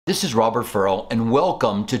This is Robert Furrow, and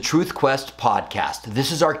welcome to Truth Quest Podcast.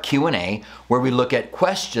 This is our Q&A where we look at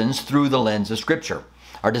questions through the lens of Scripture.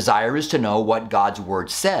 Our desire is to know what God's Word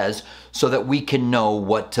says so that we can know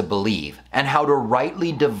what to believe and how to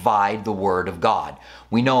rightly divide the Word of God.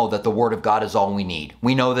 We know that the Word of God is all we need.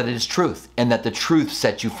 We know that it is truth and that the truth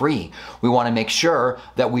sets you free. We want to make sure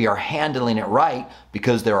that we are handling it right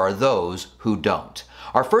because there are those who don't.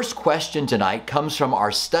 Our first question tonight comes from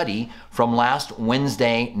our study from last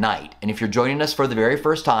Wednesday night. And if you're joining us for the very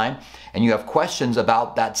first time and you have questions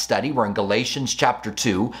about that study, we're in Galatians chapter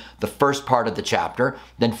 2, the first part of the chapter,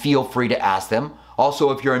 then feel free to ask them.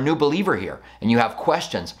 Also, if you're a new believer here and you have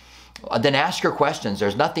questions, then ask your questions.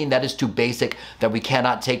 There's nothing that is too basic that we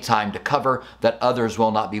cannot take time to cover that others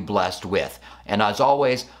will not be blessed with. And as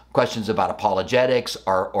always, questions about apologetics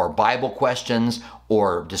or Bible questions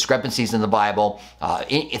or discrepancies in the Bible,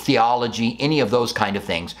 theology, any of those kind of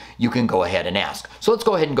things, you can go ahead and ask. So let's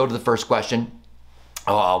go ahead and go to the first question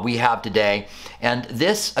we have today. And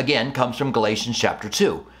this, again, comes from Galatians chapter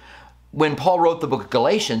 2. When Paul wrote the book of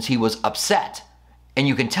Galatians, he was upset. And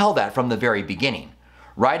you can tell that from the very beginning,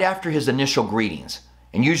 right after his initial greetings.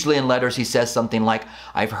 And usually in letters he says something like,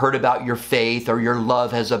 I've heard about your faith, or your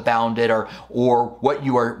love has abounded, or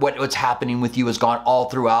what's happening with you has gone all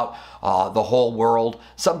throughout the whole world,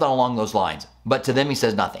 something along those lines. But to them he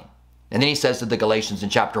says nothing. And then he says to the Galatians in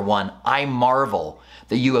chapter 1, I marvel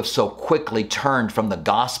that you have so quickly turned from the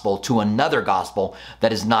gospel to another gospel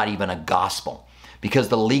that is not even a gospel. Because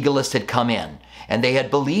the legalists had come in and they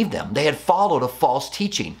had believed them. They had followed a false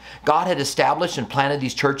teaching. God had established and planted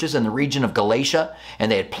these churches in the region of Galatia,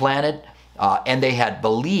 and they had planted and they had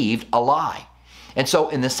believed a lie. And so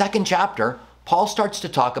in the second chapter, Paul starts to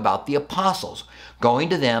talk about the apostles, going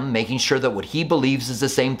to them, making sure that what he believes is the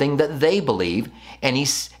same thing that they believe, and he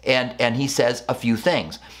says a few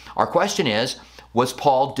things. Our question is, was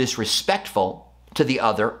Paul disrespectful to the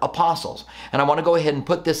other apostles? And I want to go ahead and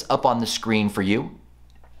put this up on the screen for you.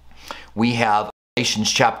 We have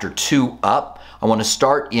Galatians chapter 2 up. I want to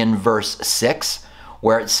start in verse 6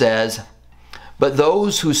 where it says, but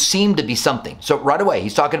those who seem to be something. So right away,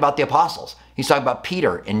 he's talking about the apostles. He's talking about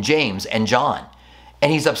Peter and James and John.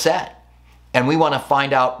 And he's upset. And we want to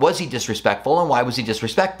find out, was he disrespectful and why was he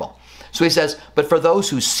disrespectful? So he says, but for those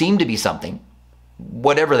who seem to be something,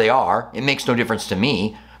 whatever they are, it makes no difference to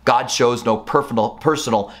me. God shows no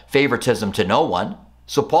personal favoritism to no one.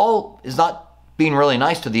 So Paul is not being really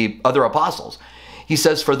nice to the other apostles. He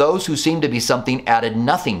says, for those who seem to be something added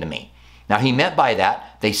nothing to me. Now he meant by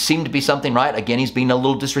that, they seem to be something, right? Again, he's being a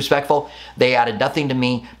little disrespectful. They added nothing to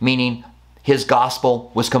me, meaning his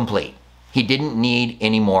gospel was complete. He didn't need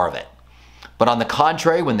any more of it. But on the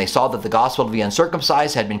contrary, when they saw that the gospel of the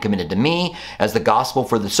uncircumcised had been committed to me, as the gospel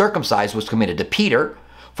for the circumcised was committed to Peter,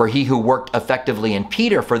 for he who worked effectively in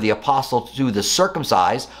Peter for the apostle to the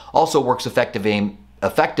circumcised also works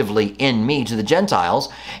effectively in me to the Gentiles.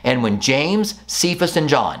 And when James, Cephas, and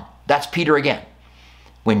John, that's Peter again.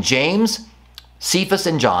 When James, Cephas,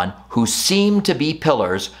 and John, who seemed to be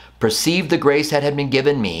pillars, perceived the grace that had been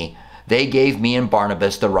given me, they gave me and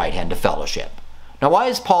Barnabas the right hand of fellowship. Now, why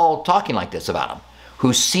is Paul talking like this about them?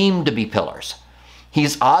 Who seemed to be pillars.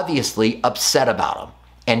 He's obviously upset about them.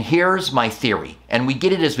 And here's my theory, and we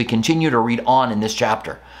get it as we continue to read on in this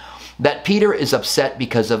chapter, that Paul is upset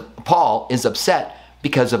because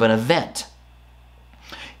of an event.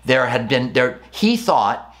 He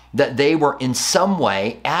thought that they were in some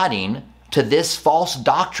way adding to this false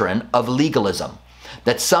doctrine of legalism,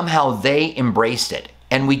 that somehow they embraced it.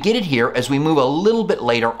 And we get it here as we move a little bit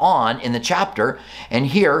later on in the chapter, and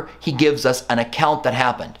here he gives us an account that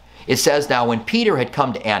happened. It says, now when Peter had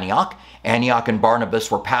come to Antioch and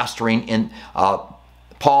Barnabas were pastoring in,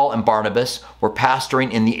 Paul and Barnabas were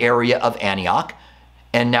pastoring in the area of Antioch.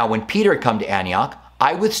 And now when Peter had come to Antioch,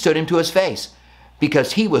 I withstood him to his face,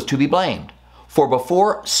 because he was to be blamed. For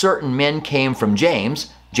before certain men came from James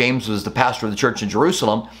was the pastor of the church in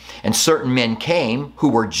Jerusalem, and certain men came who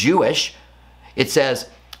were Jewish. It says,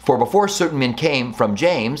 for before certain men came from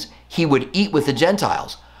James, he would eat with the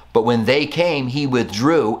Gentiles. But when they came, he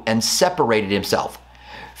withdrew and separated himself,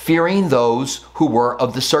 fearing those who were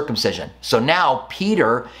of the circumcision. So now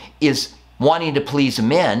Peter is wanting to please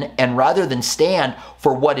men, and rather than stand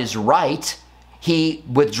for what is right, he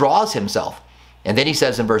withdraws himself. And then he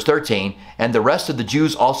says in verse 13, and the rest of the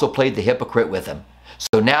Jews also played the hypocrite with him.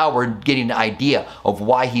 So now we're getting an idea of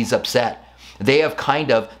why he's upset. They've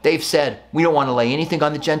said, we don't want to lay anything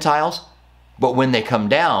on the Gentiles. But when they come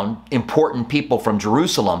down, important people from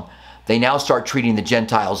Jerusalem, they now start treating the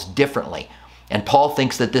Gentiles differently. And Paul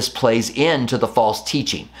thinks that this plays into the false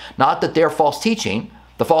teaching. Not that they're false teaching,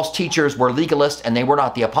 The false teachers were legalists and they were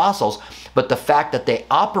not the apostles, but the fact that they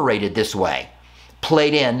operated this way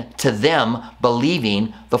played in to them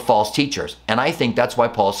believing the false teachers. And I think that's why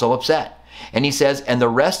Paul's so upset. And he says, and the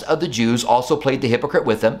rest of the Jews also played the hypocrite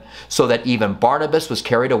with him, so that even Barnabas was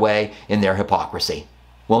carried away in their hypocrisy.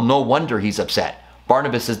 Well, no wonder he's upset.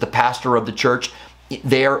 Barnabas is the pastor of the church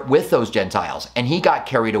there with those Gentiles, and he got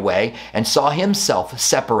carried away and saw himself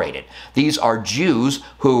separated. These are Jews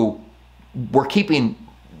who were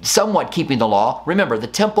somewhat keeping the law. Remember, the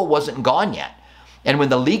temple wasn't gone yet. And when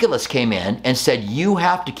the legalists came in and said, you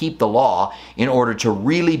have to keep the law in order to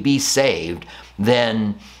really be saved,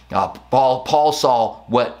 then Paul saw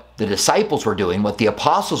what the disciples were doing, what the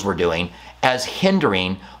apostles were doing, as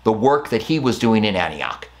hindering the work that he was doing in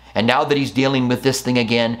Antioch. And now that he's dealing with this thing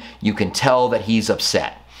again, you can tell that he's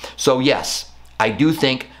upset. So yes, I do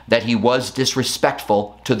think that he was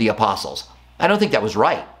disrespectful to the apostles. I don't think that was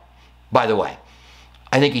right, by the way.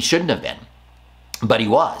 I think he shouldn't have been, but he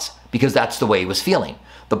was, because that's the way he was feeling.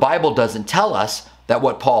 The Bible doesn't tell us that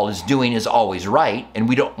what Paul is doing is always right, and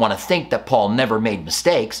we don't want to think that Paul never made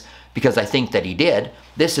mistakes, because I think that he did.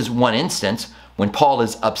 This is one instance when Paul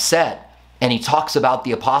is upset and he talks about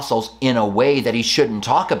the apostles in a way that he shouldn't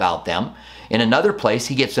talk about them. In another place,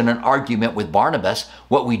 he gets in an argument with Barnabas.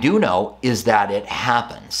 What we do know is that it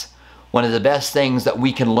happens. One of the best things that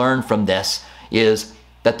we can learn from this is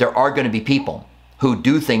that there are going to be people who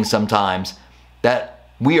do things sometimes that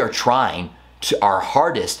we are trying our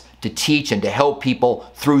hardest to teach and to help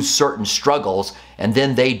people through certain struggles, and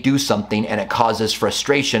then they do something and it causes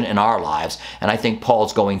frustration in our lives. And I think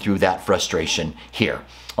Paul's going through that frustration here.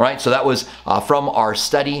 All right, so that was from our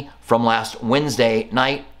study from last Wednesday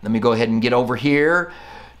night. Let me go ahead and get over here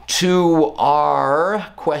to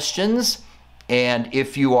our questions. And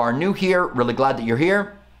if you are new here, really glad that you're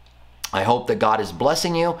here. I hope that God is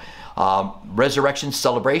blessing you. Resurrection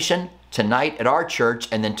celebration tonight at our church,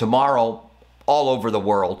 and then tomorrow all over the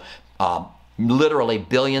world. Literally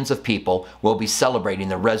billions of people will be celebrating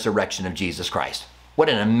the resurrection of Jesus Christ. What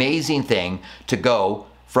an amazing thing to go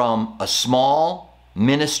from a small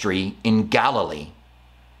ministry in Galilee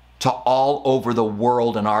to all over the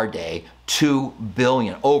world in our day. 2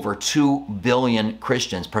 billion, over 2 billion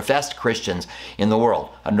Christians, professed Christians in the world.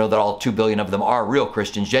 I know that all 2 billion of them are real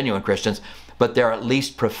Christians, genuine Christians, but they're at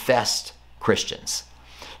least professed Christians.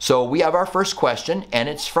 So we have our first question, and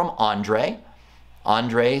it's from Andre.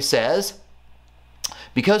 Andre says,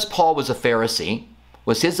 because Paul was a Pharisee,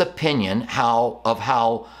 was his opinion of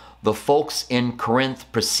how the folks in Corinth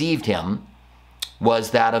perceived him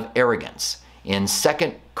was that of arrogance. In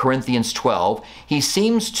 2 Corinthians 12, he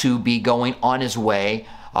seems to be going on his way,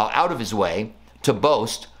 out of his way, to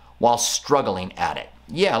boast while struggling at it.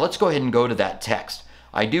 Yeah, let's go ahead and go to that text.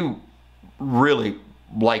 I do really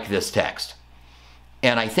like this text.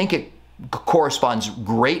 And I think it corresponds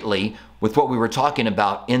greatly with what we were talking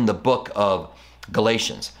about in the book of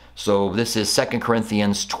Galatians. So this is 2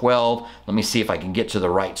 Corinthians 12. Let me see if I can get to the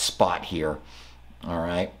right spot here. All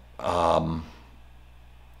right.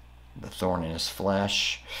 The thorn in his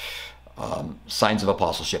flesh. Signs of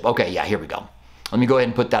apostleship. Okay, yeah, here we go. Let me go ahead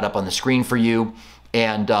and put that up on the screen for you.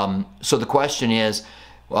 And so the question is,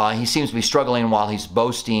 he seems to be struggling while he's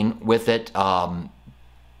boasting with it. Let's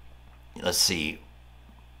see.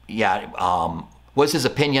 Yeah, was his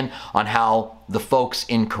opinion on how the folks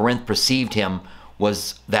in Corinth perceived him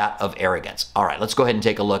was that of arrogance. All right, let's go ahead and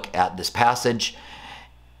take a look at this passage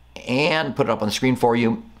and put it up on the screen for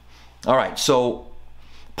you. All right, so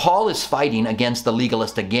Paul is fighting against the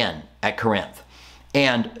legalist again at Corinth.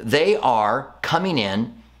 And they are coming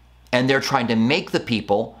in and they're trying to make the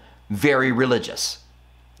people very religious.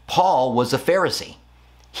 Paul was a Pharisee.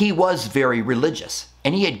 He was very religious,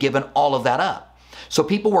 and he had given all of that up. So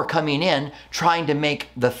people were coming in trying to make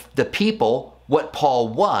the people what Paul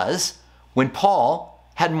was, when Paul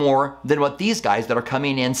had more than what these guys that are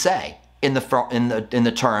coming in say in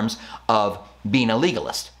the terms of being a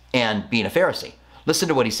legalist and being a Pharisee. Listen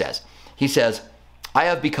to what he says. He says, I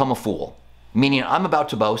have become a fool, meaning I'm about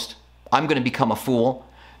to boast. I'm going to become a fool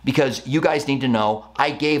because you guys need to know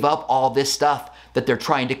I gave up all this stuff that they're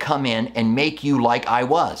trying to come in and make you like I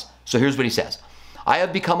was. So here's what he says. I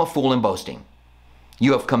have become a fool in boasting.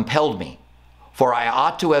 You have compelled me, for I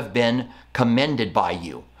ought to have been commended by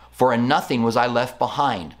you. For in nothing was I left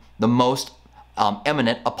behind the most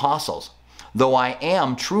eminent apostles. Though I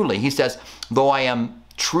am truly, he says, though I am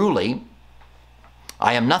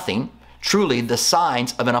nothing, truly the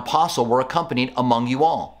signs of an apostle were accompanied among you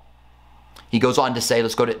all. He goes on to say,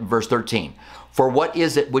 let's go to verse 13. For what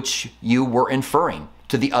is it which you were inferring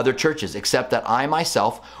to the other churches, except that I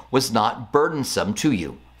myself was not burdensome to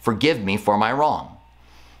you? Forgive me for my wrong.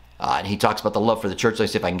 And he talks about the love for the church.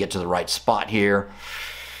 Let's see if I can get to the right spot here.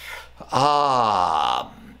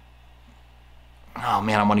 Oh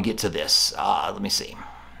man, I want to get to this. Let me see.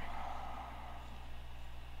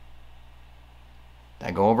 Did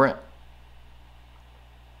I go over it?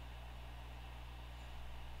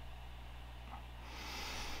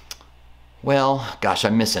 Well, gosh,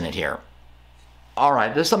 I'm missing it here. All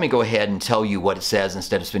right, just let me go ahead and tell you what it says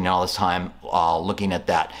instead of spending all this time looking at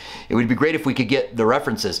that. It would be great if we could get the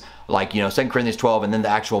references, like, 2 Corinthians 12 and then the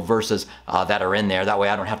actual verses that are in there. That way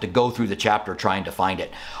I don't have to go through the chapter trying to find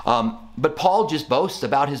it. But Paul just boasts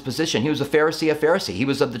about his position. He was a Pharisee. He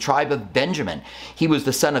was of the tribe of Benjamin. He was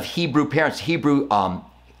the son of Hebrew parents. He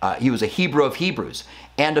was a Hebrew of Hebrews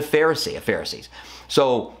and a Pharisee of Pharisees.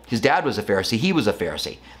 So his dad was a Pharisee. He was a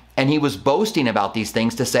Pharisee. And he was boasting about these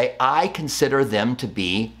things to say, I consider them to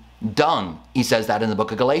be dung. He says that in the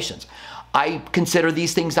book of Galatians. I consider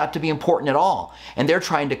these things not to be important at all. And they're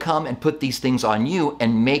trying to come and put these things on you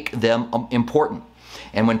and make them important.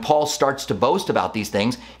 And when Paul starts to boast about these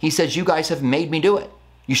things, he says, you guys have made me do it.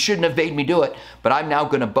 You shouldn't have made me do it, but I'm now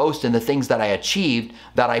going to boast in the things that I achieved,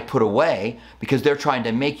 that I put away, because they're trying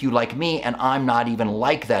to make you like me, and I'm not even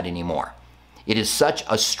like that anymore. It is such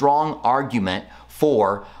a strong argument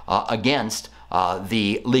against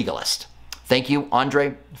the legalist. Thank you,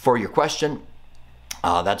 Andre, for your question.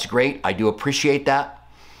 That's great. I do appreciate that.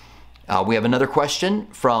 We have another question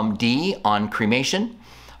from D on cremation,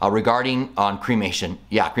 regarding cremation.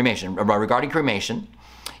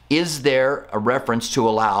 Is there a reference to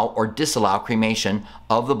allow or disallow cremation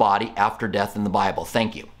of the body after death in the Bible?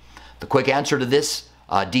 Thank you. The quick answer to this,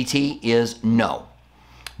 DT, is no.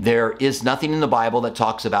 There is nothing in the Bible that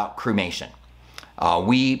talks about cremation.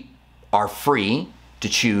 We are free to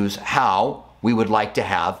choose how we would like to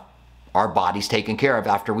have our bodies taken care of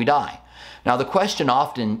after we die. Now, the question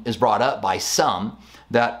often is brought up by some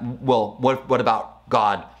that, well, what about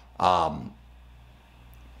God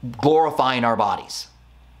glorifying our bodies?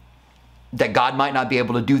 That God might not be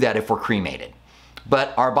able to do that if we're cremated.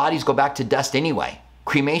 But our bodies go back to dust anyway.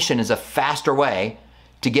 Cremation is a faster way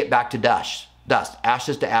to get back to dust.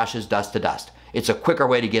 Ashes to ashes, dust to dust. It's a quicker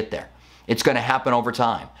way to get there. It's going to happen over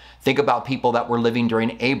time. Think about people that were living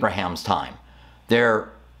during Abraham's time. There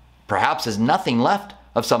perhaps is nothing left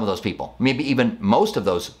of some of those people, maybe even most of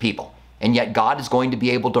those people. And yet God is going to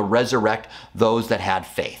be able to resurrect those that had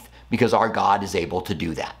faith, because our God is able to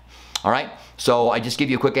do that. All right, so I just give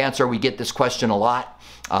you a quick answer. We get this question a lot,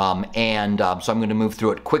 so I'm going to move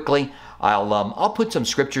through it quickly. I'll put some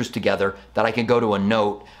scriptures together that I can go to a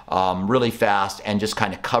note really fast and just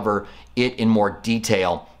kind of cover it in more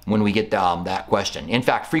detail when we get that question. In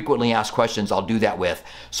fact, frequently asked questions I'll do that with,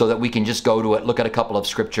 so that we can just go to it, look at a couple of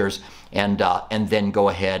scriptures, and then go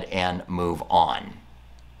ahead and move on.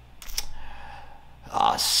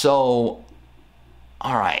 All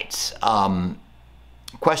right.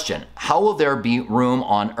 Question: how will there be room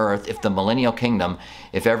on earth if the millennial kingdom,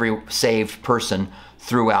 if every saved person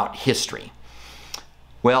throughout history?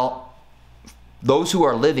 Well, those who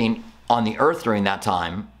are living on the earth during that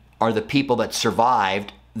time are the people that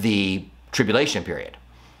survived the tribulation period.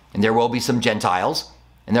 And there will be some Gentiles,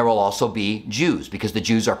 and there will also be Jews, because the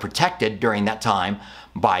Jews are protected during that time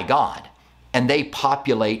by God, and they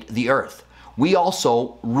populate the earth. We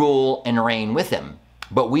also rule and reign with him,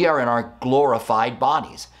 but we are in our glorified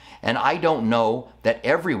bodies. And I don't know that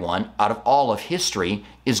everyone out of all of history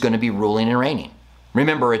is going to be ruling and reigning.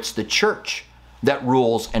 Remember, it's the church that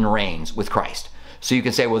rules and reigns with Christ. So you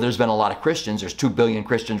can say, well, there's been a lot of Christians. There's 2 billion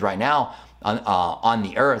Christians right now on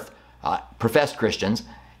the earth, professed Christians.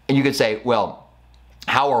 And you could say, well,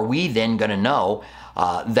 how are we then going to know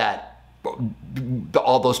that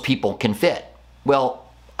all those people can fit?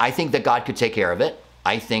 Well, I think that God could take care of it.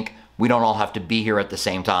 I think we don't all have to be here at the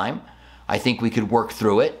same time. I think we could work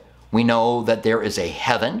through it. We know that there is a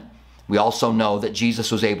heaven. We also know that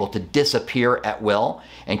Jesus was able to disappear at will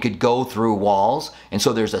and could go through walls. And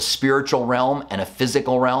so there's a spiritual realm and a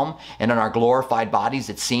physical realm. And in our glorified bodies,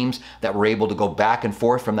 it seems that we're able to go back and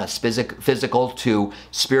forth from that physical to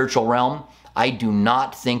spiritual realm. I do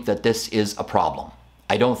not think that this is a problem.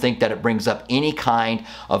 I don't think that it brings up any kind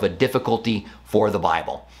of a difficulty for the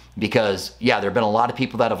Bible. Because, yeah, there have been a lot of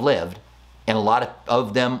people that have lived, and a lot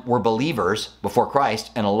of them were believers before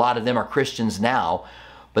Christ, and a lot of them are Christians now,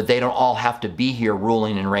 but they don't all have to be here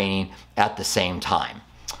ruling and reigning at the same time.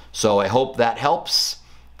 So I hope that helps.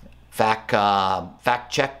 Fact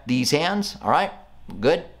check these hands. All right,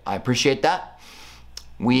 good. I appreciate that.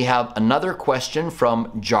 We have another question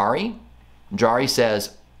from Jari. Jari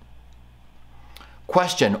says,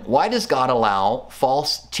 Question, why does God allow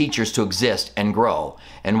false teachers to exist and grow?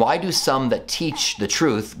 And why do some that teach the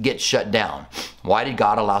truth get shut down? Why did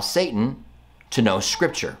God allow Satan to know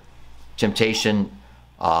Scripture? Temptation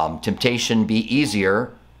would be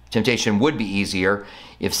easier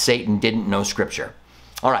if Satan didn't know Scripture.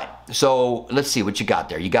 All right, so let's see what you got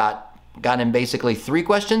there. You got in basically 3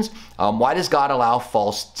 questions. Why does God allow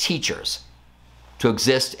false teachers to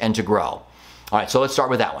exist and to grow? All right, so let's start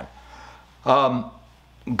with that one.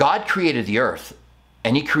 God created the earth,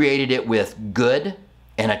 and he created it with good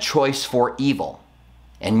and a choice for evil.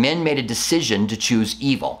 And men made a decision to choose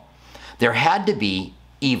evil. There had to be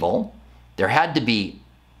evil. There had to be,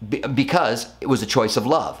 because it was a choice of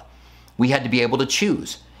love. We had to be able to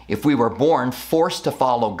choose. If we were born forced to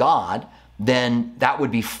follow God, then that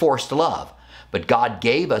would be forced love. But God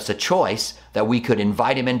gave us a choice that we could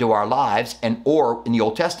invite him into our lives, or in the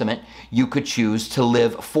Old Testament, you could choose to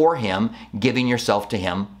live for him, giving yourself to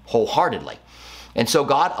him wholeheartedly. And so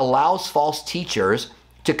God allows false teachers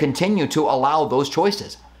to continue to allow those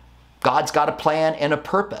choices. God's got a plan and a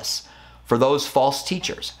purpose for those false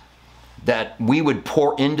teachers, that we would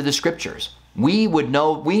pour into the Scriptures. We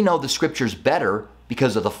know the Scriptures better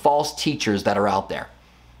because of the false teachers that are out there.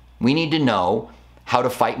 We need to know how to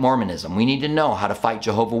fight Mormonism. We need to know how to fight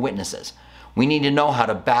Jehovah's Witnesses. We need to know how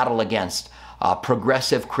to battle against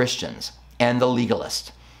progressive Christians and the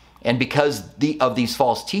legalists. And because of these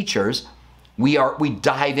false teachers, we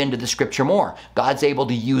dive into the Scripture more. God's able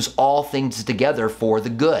to use all things together for the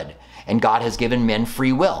good. And God has given men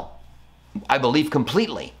free will. I believe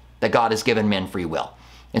completely that God has given men free will.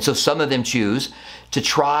 And so some of them choose to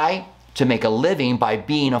try to make a living by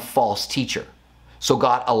being a false teacher. So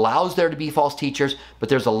God allows there to be false teachers, but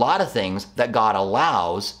there's a lot of things that God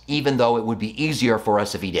allows, even though it would be easier for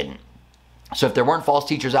us if he didn't. So if there weren't false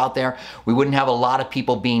teachers out there, we wouldn't have a lot of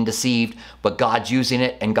people being deceived, but God's using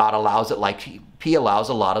it, and God allows it like he allows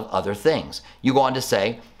a lot of other things. You go on to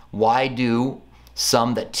say, why do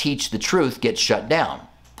some that teach the truth get shut down?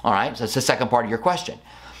 All right, so that's the second part of your question.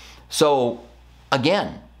 So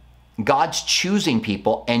again, God's choosing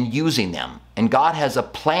people and using them, and God has a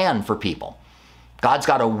plan for people. God's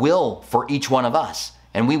got a will for each one of us,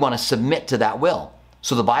 and we want to submit to that will.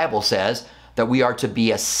 So the Bible says that we are to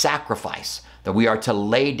be a sacrifice, that we are to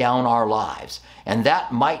lay down our lives. And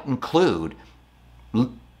that might include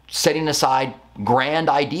setting aside grand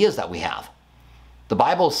ideas that we have. The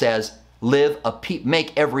Bible says,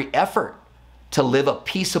 make every effort to live a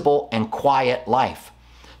peaceable and quiet life.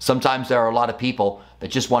 Sometimes there are a lot of people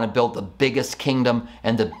that just want to build the biggest kingdom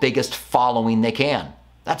and the biggest following they can.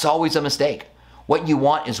 That's always a mistake. What you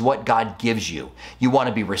want is what God gives you. You want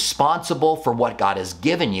to be responsible for what God has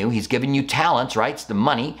given you. He's given you talents, right? It's the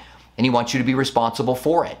money, and he wants you to be responsible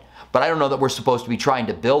for it. But I don't know that we're supposed to be trying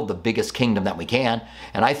to build the biggest kingdom that we can.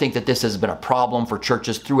 And I think that this has been a problem for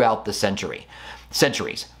churches throughout the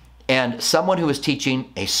centuries. And someone who is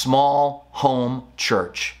teaching a small home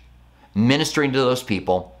church, ministering to those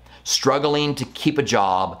people, struggling to keep a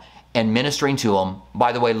job, and ministering to them,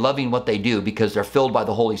 by the way, loving what they do because they're filled by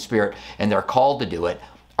the Holy Spirit and they're called to do it,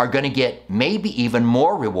 are going to get maybe even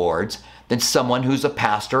more rewards than someone who's a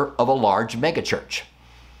pastor of a large megachurch.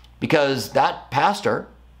 Because that pastor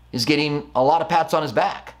is getting a lot of pats on his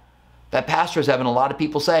back. That pastor is having a lot of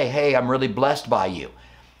people say, hey, I'm really blessed by you.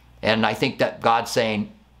 And I think that God's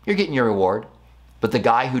saying, you're getting your reward. But the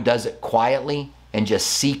guy who does it quietly and just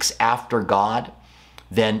seeks after God,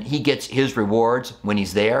 then he gets his rewards when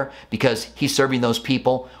he's there because he's serving those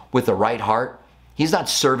people with the right heart. He's not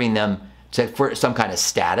serving them for some kind of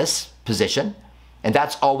status position. And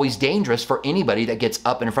that's always dangerous for anybody that gets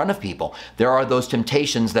up in front of people. There are those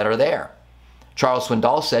temptations that are there. Charles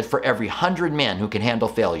Swindoll said, for every 100 men who can handle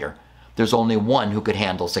failure, there's only one who could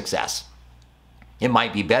handle success. It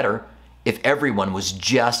might be better if everyone was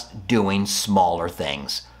just doing smaller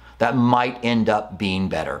things. That might end up being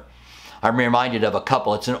better. I'm reminded of a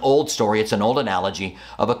couple, it's an old story, it's an old analogy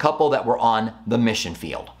of a couple that were on the mission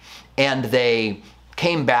field. And they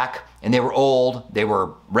came back and they were old, they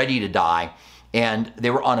were ready to die, and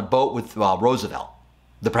they were on a boat with Roosevelt,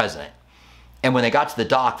 the president. And when they got to the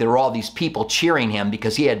dock, there were all these people cheering him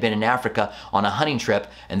because he had been in Africa on a hunting trip,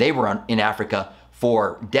 and they were in Africa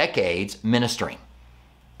for decades ministering.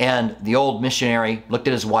 And the old missionary looked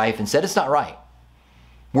at his wife and said, it's not right.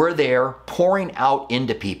 We're there pouring out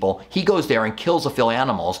into people. He goes there and kills a few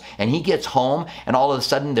animals, and he gets home, and all of a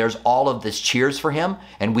sudden there's all of this cheers for him,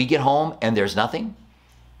 and we get home and there's nothing.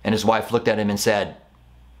 And his wife looked at him and said,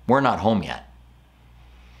 we're not home yet.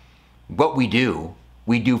 What we do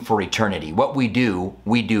for eternity. What we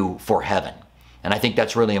do for heaven. And I think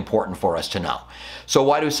that's really important for us to know. So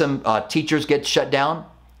why do some teachers get shut down?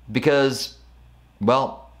 Because,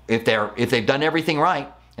 well, if they've done everything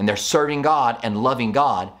right and they're serving God and loving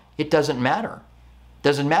God, it doesn't matter. It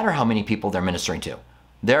doesn't matter how many people they're ministering to.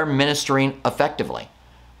 They're ministering effectively.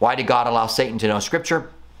 Why did God allow Satan to know Scripture?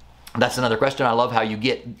 That's another question. I love how you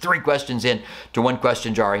get 3 questions in to 1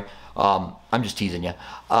 question, Jari. I'm just teasing you.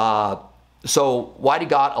 So why did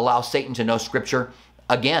God allow Satan to know Scripture?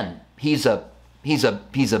 Again, he's a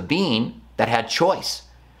being that had choice.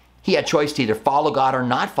 He had choice to either follow God or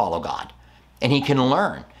not follow God. And he can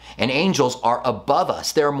learn. And angels are above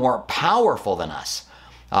us. They're more powerful than us.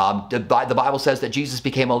 The Bible says that Jesus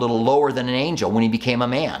became a little lower than an angel when he became a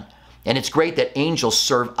man. And it's great that angels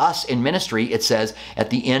serve us in ministry. It says at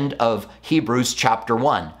the end of Hebrews chapter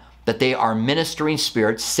 1 that they are ministering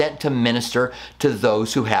spirits sent to minister to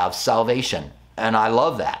those who have salvation. And I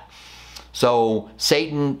love that. So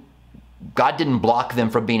Satan, God didn't block them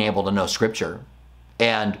from being able to know Scripture.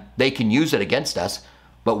 And they can use it against us,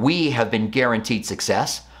 but we have been guaranteed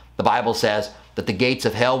success. The Bible says that the gates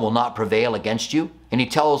of hell will not prevail against you. And he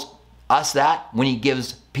tells us that when he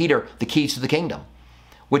gives Peter the keys to the kingdom,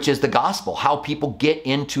 which is the gospel, how people get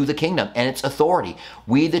into the kingdom and its authority.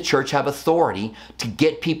 We, the church, have authority to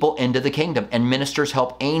get people into the kingdom, and ministers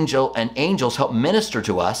help angels help minister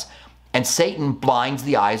to us, and Satan blinds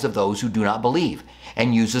the eyes of those who do not believe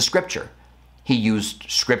and uses Scripture. He used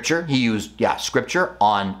Scripture. He used, Scripture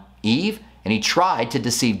on Eve, and he tried to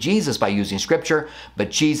deceive Jesus by using Scripture, but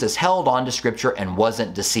Jesus held on to Scripture and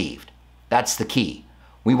wasn't deceived. That's the key.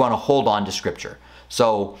 We want to hold on to Scripture.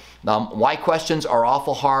 So why questions are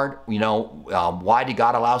awful hard. Why did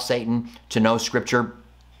God allow Satan to know Scripture?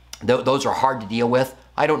 Those are hard to deal with.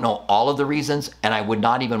 I don't know all of the reasons, and I would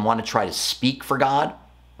not even want to try to speak for God,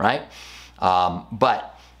 right?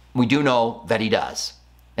 But we do know that he does,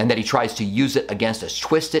 and that he tries to use it against us,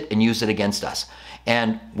 twist it and use it against us.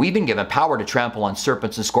 And we've been given power to trample on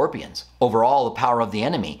serpents and scorpions over all the power of the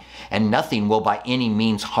enemy, and nothing will by any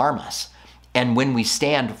means harm us. And when we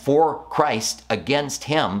stand for Christ against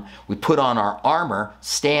him, we put on our armor,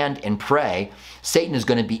 stand and pray, Satan is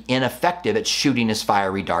going to be ineffective at shooting his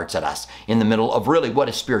fiery darts at us in the middle of really what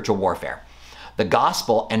is spiritual warfare. The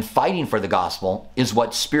gospel and fighting for the gospel is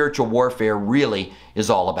what spiritual warfare really is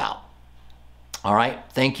all about. All right.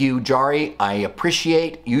 Thank you, Jari. I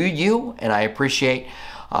appreciate you, and I appreciate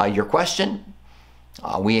your question.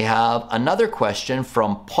 We have another question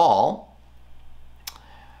from Paul.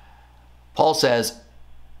 Paul says,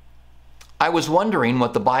 I was wondering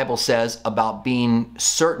what the Bible says about being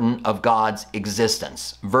certain of God's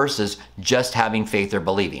existence versus just having faith or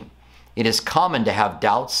believing. It is common to have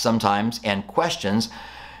doubts sometimes and question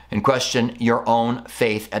your own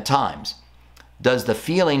faith at times. Does the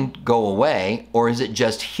feeling go away, or is it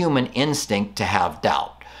just human instinct to have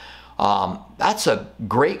doubt? That's a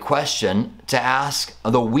great question to ask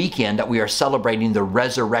the weekend that we are celebrating the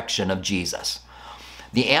resurrection of Jesus.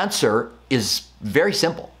 The answer is very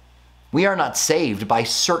simple. We are not saved by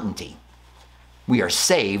certainty. We are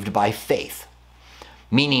saved by faith,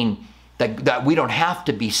 meaning that we don't have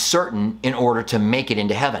to be certain in order to make it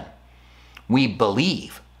into heaven. We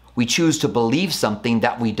believe. We choose to believe something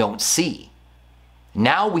that we don't see.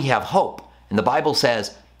 Now we have hope. And the Bible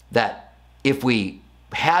says that if we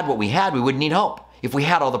had what we had, we wouldn't need hope. If we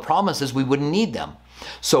had all the promises, we wouldn't need them.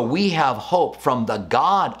 So we have hope from the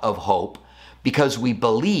God of hope because we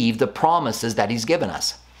believe the promises that he's given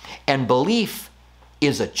us. And belief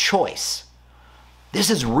is a choice.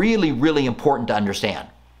 This is really, really important to understand,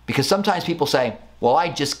 because sometimes people say, well, I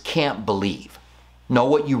just can't believe. No,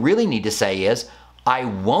 what you really need to say is, I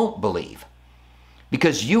won't believe.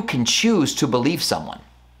 Because you can choose to believe someone.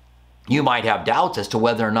 You might have doubts as to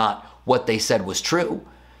whether or not what they said was true.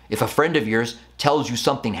 If a friend of yours tells you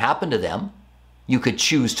something happened to them, you could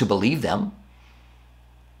choose to believe them.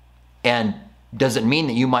 And doesn't mean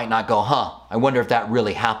that you might not go, I wonder if that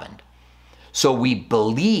really happened. So we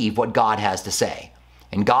believe what God has to say.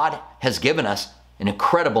 And God has given us an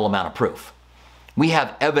incredible amount of proof. We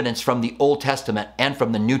have evidence from the Old Testament and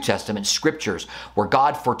from the New Testament scriptures where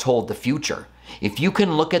God foretold the future. If you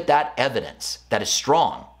can look at that evidence that is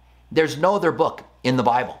strong, there's no other book in the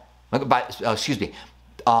Bible.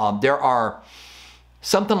 There are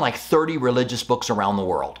something like 30 religious books around the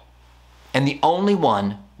world. And the only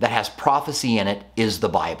one that has prophecy in it is the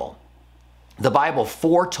Bible. The Bible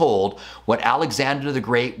foretold what Alexander the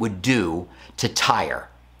Great would do to Tyre.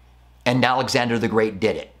 And Alexander the Great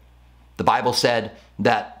did it. The Bible said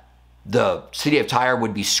that the city of Tyre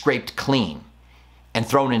would be scraped clean and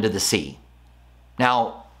thrown into the sea.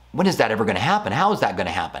 Now, when is that ever going to happen? How is that going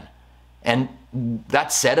to happen? And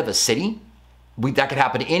that's said of a city? That could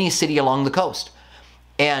happen to any city along the coast.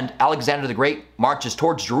 And Alexander the Great marches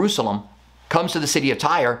towards Jerusalem, comes to the city of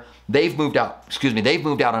Tyre. They've moved out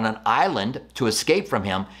on an island to escape from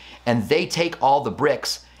him, and they take all the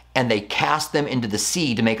bricks and they cast them into the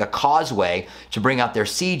sea to make a causeway to bring out their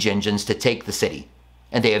siege engines to take the city.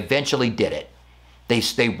 And they eventually did it.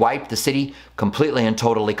 They wiped the city completely and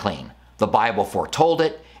totally clean. The Bible foretold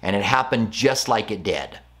it, and it happened just like it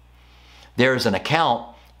did. There's an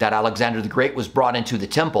account that Alexander the Great was brought into the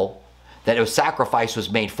temple, that a sacrifice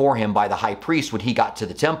was made for him by the high priest when he got to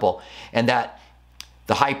the temple, and that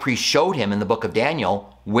the high priest showed him in the book of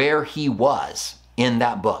Daniel where he was in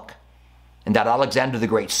that book. And that Alexander the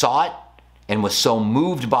Great saw it and was so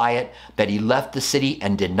moved by it that he left the city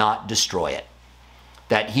and did not destroy it.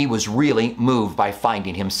 That he was really moved by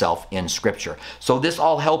finding himself in Scripture. So this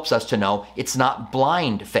all helps us to know it's not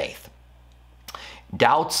blind faith.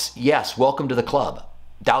 Doubts, yes, welcome to the club.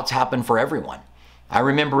 Doubts happen for everyone. I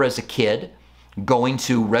remember as a kid going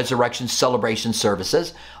to resurrection celebration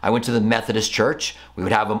services. I went to the Methodist church. We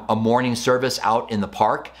would have a morning service out in the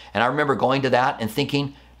park. And I remember going to that and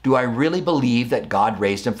thinking, do I really believe that God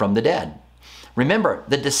raised him from the dead? Remember,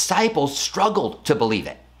 the disciples struggled to believe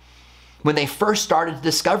it. When they first started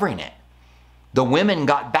discovering it, the women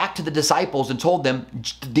got back to the disciples and told them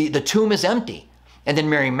the tomb is empty. And then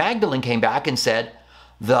Mary Magdalene came back and said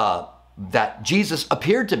that Jesus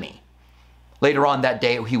appeared to me. Later on that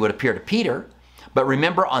day, he would appear to Peter. But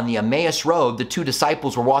remember, on the Emmaus Road, the two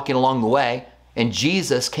disciples were walking along the way, and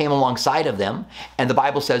Jesus came alongside of them. And the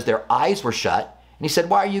Bible says their eyes were shut. And he said,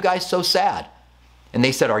 "Why are you guys so sad?" And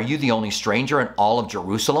they said, "Are you the only stranger in all of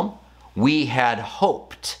Jerusalem? We had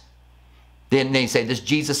hoped." Then they say, this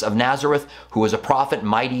Jesus of Nazareth, who was a prophet,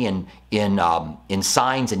 mighty in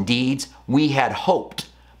signs and deeds, we had hoped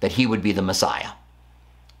that he would be the Messiah.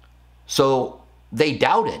 So they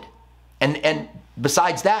doubted. And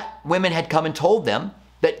besides that, women had come and told them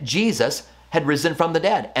that Jesus had risen from the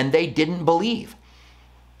dead, and they didn't believe.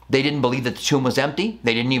 They didn't believe that the tomb was empty.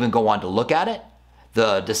 They didn't even go on to look at it.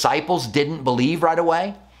 The disciples didn't believe right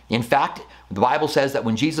away. In fact, the Bible says that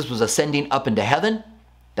when Jesus was ascending up into heaven,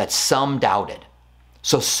 that some doubted.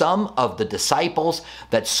 So some of the disciples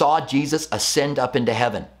that saw Jesus ascend up into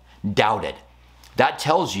heaven doubted. That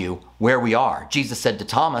tells you where we are. Jesus said to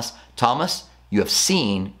Thomas, "Thomas, you have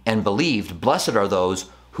seen and believed. Blessed are those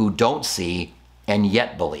who don't see and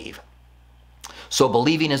yet believe." So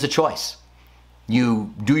believing is a choice.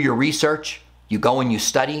 You do your research, you go and you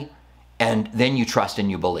study, and then you trust and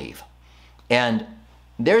you believe. And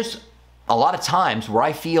there's a lot of times where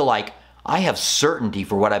I feel like I have certainty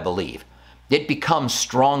for what I believe. It becomes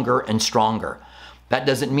stronger and stronger. That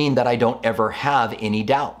doesn't mean that I don't ever have any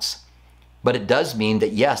doubts. But it does mean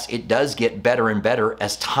that, yes, it does get better and better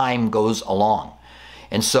as time goes along.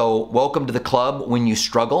 And so welcome to the club when you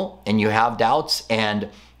struggle and you have doubts and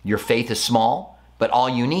your faith is small, but all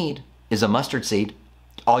you need is a mustard seed.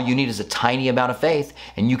 All you need is a tiny amount of faith,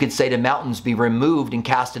 and you could say to mountains, be removed and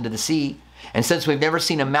cast into the sea. And since we've never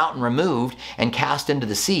seen a mountain removed and cast into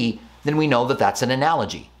the sea, then we know that that's an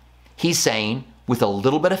analogy. He's saying, with a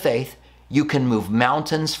little bit of faith, you can move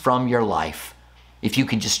mountains from your life. If you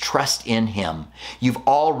can just trust in him, you've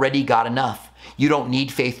already got enough. You don't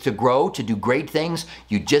need faith to grow, to do great things.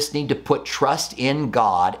 You just need to put trust in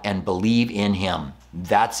God and believe in him.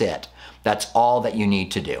 That's it. That's all that you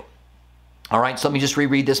need to do. All right, so let me just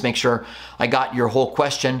reread this, make sure I got your whole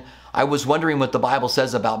question. I was wondering what the Bible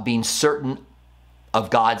says about being certain of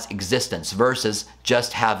God's existence versus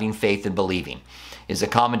just having faith and believing. Is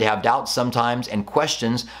it common to have doubts sometimes and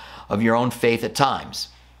questions of your own faith at times?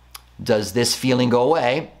 Does this feeling go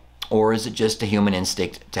away, or is it just a human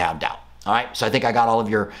instinct to have doubt? All right, so I think I got all of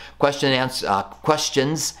your questions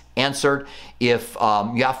answered. If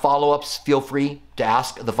you have follow-ups, feel free to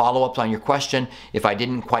ask the follow-ups on your question if I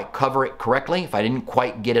didn't quite cover it correctly, if I didn't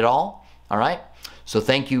quite get it all. All right, so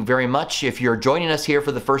thank you very much. If you're joining us here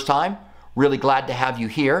for the first time, really glad to have you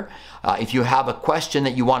here. If you have a question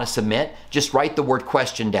that you want to submit, just write the word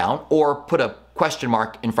question down or put a question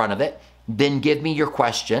mark in front of it. Then give me your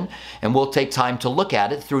question and we'll take time to look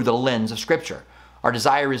at it through the lens of Scripture. Our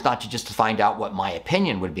desire is not to just to find out what my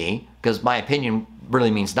opinion would be, because my opinion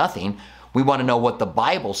really means nothing. We want to know what the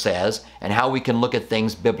Bible says and how we can look at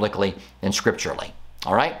things biblically and scripturally.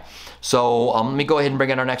 All right? So let me go ahead and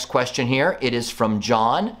bring in our next question here. It is from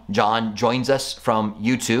John. John joins us from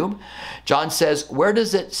YouTube. John says, where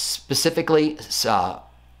does it specifically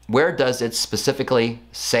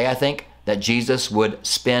say, I think, that Jesus would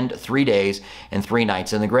spend 3 days and 3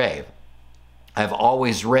 nights in the grave? I've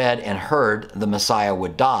always read and heard the Messiah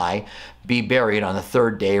would die, be buried on the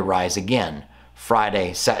third day, rise again.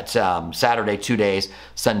 Saturday 2 days,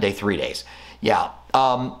 Sunday 3 days. Yeah.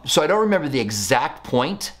 So I don't remember the exact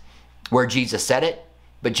point where Jesus said it,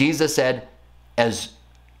 but Jesus said, as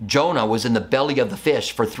Jonah was in the belly of the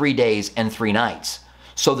fish for 3 days and 3 nights,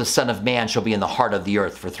 so the Son of Man shall be in the heart of the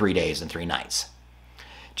earth for 3 days and 3 nights.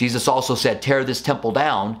 Jesus also said, tear this temple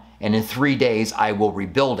down, and in 3 days I will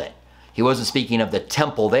rebuild it. He wasn't speaking of the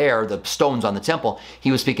temple there, the stones on the temple.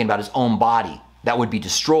 He was speaking about his own body that would be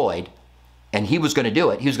destroyed, and he was going to do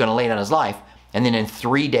it. He was going to lay down his life, and then in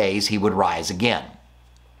 3 days he would rise again.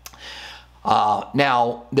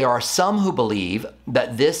 Now, there are some who believe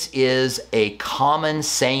that this is a common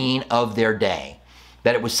saying of their day,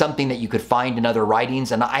 that it was something that you could find in other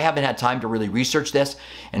writings, and I haven't had time to really research this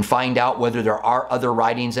and find out whether there are other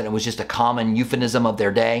writings and it was just a common euphemism of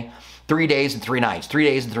their day. 3 days and 3 nights, 3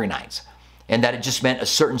 days and 3 nights, and that it just meant a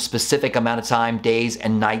certain specific amount of time, days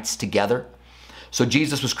and nights together. So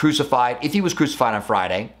Jesus was crucified. If he was crucified on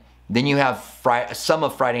Friday, then you have some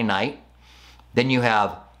of Friday night, then you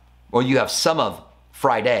have some of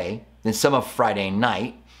Friday, then some of Friday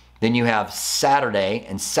night, then you have Saturday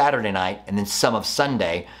and Saturday night, and then some of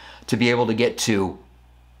Sunday to be able to get to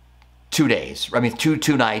 2 days. I mean,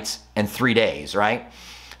 two nights and 3 days, right?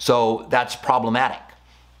 So that's problematic.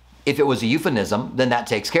 If it was a euphemism, then that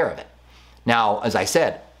takes care of it. Now, as I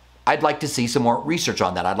said, I'd like to see some more research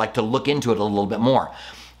on that. I'd like to look into it a little bit more.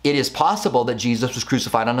 It is possible that Jesus was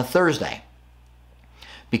crucified on a Thursday,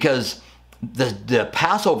 because the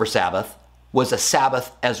Passover Sabbath was a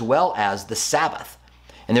Sabbath as well as the Sabbath.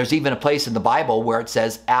 And there's even a place in the Bible where it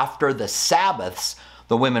says after the Sabbaths,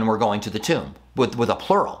 the women were going to the tomb with a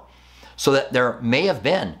plural. So that there may have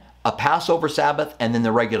been a Passover Sabbath and then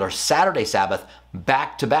the regular Saturday Sabbath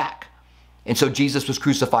back to back. And so Jesus was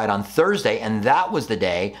crucified on Thursday, and that was the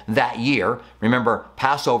day that year. Remember,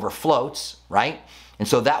 Passover floats, right? And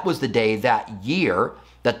so that was the day that year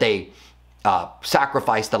that they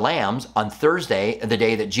sacrificed the lambs on Thursday, the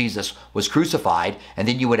day that Jesus was crucified. And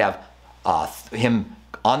then you would have him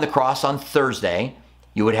on the cross on Thursday.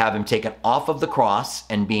 You would have him taken off of the cross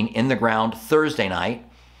and being in the ground Thursday night,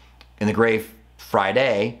 in the grave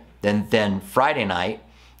Friday, then Friday night,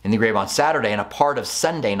 in the grave on Saturday, and a part of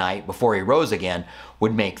Sunday night before he rose again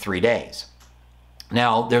would make 3 days.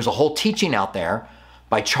 Now, there's a whole teaching out there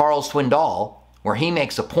by Charles Swindoll where he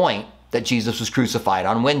makes a point that Jesus was crucified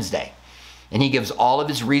on Wednesday. And he gives all of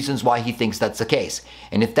his reasons why he thinks that's the case.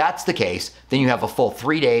 And if that's the case, then you have a full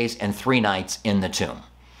 3 days and 3 nights in the tomb.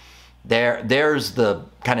 There's the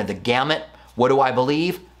kind of the gamut. What do I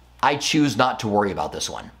believe? I choose not to worry about this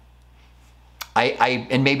one.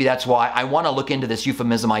 And maybe that's why I want to look into this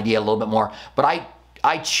euphemism idea a little bit more, but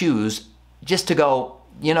I choose just to go,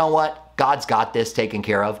 you know what? God's got this taken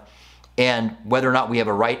care of. And whether or not we have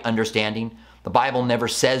a right understanding, the Bible never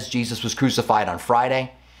says Jesus was crucified on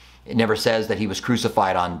Friday. It never says that he was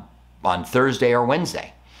crucified on Thursday or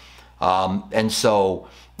Wednesday. And so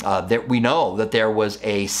that we know that there was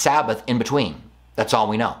a Sabbath in between. That's all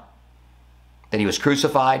we know. That he was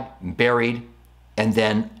crucified, buried, and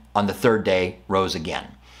then on the 3rd day rose again.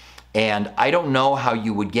 And I don't know how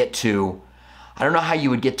you would get to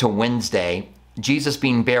Wednesday, Jesus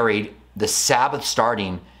being buried, the Sabbath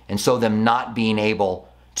starting, and so them not being able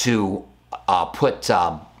to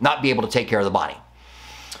not be able to take care of the body.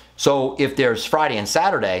 So if there's Friday and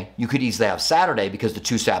Saturday, you could easily have Saturday because the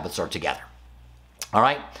 2 Sabbaths are together. All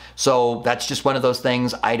right, so that's just one of those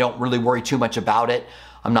things. I don't really worry too much about it.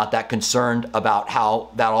 I'm not that concerned about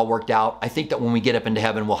how that all worked out. I think that when we get up into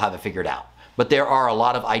heaven, we'll have it figured out. But there are a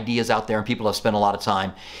lot of ideas out there, and people have spent a lot of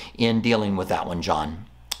time in dealing with that one, John.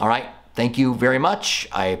 All right, thank you very much.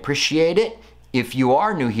 I appreciate it. If you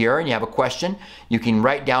are new here and you have a question, you can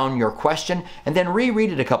write down your question and then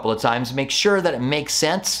reread it a couple of times. Make sure that it makes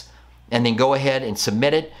sense, and then go ahead and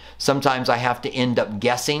submit it. Sometimes I have to end up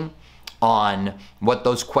guessing on what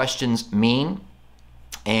those questions mean,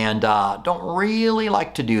 and don't really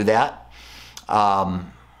like to do that. All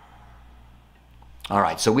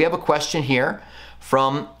right, so we have a question here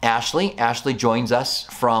from Ashley. Ashley joins us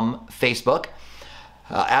from Facebook.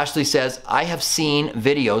 Ashley says, I have seen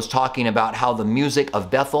videos talking about how the music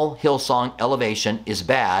of Bethel, Hillsong, Elevation is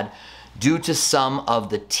bad due to some of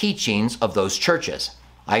the teachings of those churches.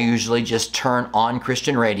 I usually just turn on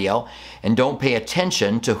Christian radio and don't pay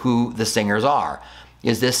attention to who the singers are.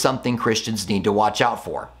 Is this something Christians need to watch out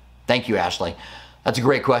for? Thank you, Ashley. That's a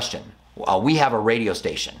great question. We have a radio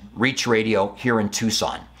station, Reach Radio, here in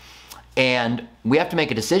Tucson. And we have to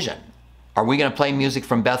make a decision. Are we going to play music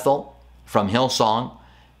from Bethel, from Hillsong,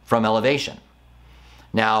 from Elevation?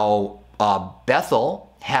 Now,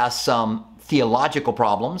 Bethel has some theological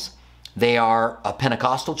problems, They are a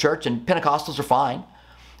Pentecostal church, and Pentecostals are fine.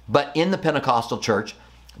 But in the Pentecostal church,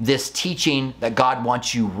 this teaching that God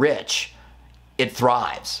wants you rich, it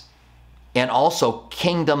thrives. And also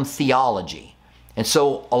kingdom theology. And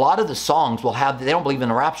so a lot of the songs will have, they don't believe in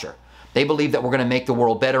the rapture. They believe that we're going to make the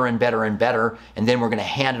world better and better and better, and then we're going to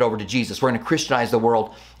hand it over to Jesus. We're going to Christianize the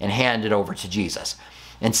world and hand it over to Jesus.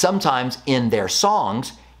 And sometimes in their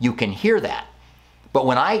songs, you can hear that. But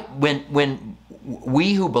when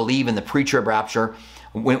we who believe in the pre-trib rapture,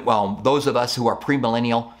 those of us who are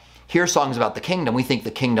premillennial, hear songs about the kingdom, we think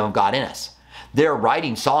the kingdom of God in us. They're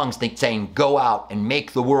writing songs saying, go out and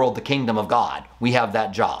make the world the kingdom of God. We have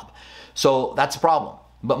that job. So that's a problem.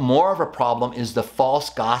 But more of a problem is the false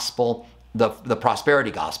gospel, the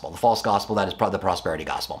prosperity gospel, the false gospel that is the prosperity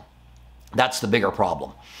gospel. That's the bigger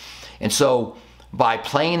problem. And so by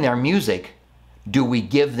playing their music, do we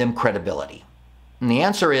give them credibility? And the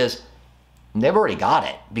answer is, they've already got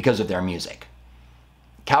it because of their music.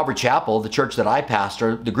 Calvary Chapel, the church that I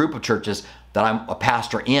pastor, the group of churches that I'm a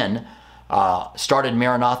pastor in, started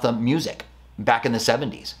Maranatha Music back in the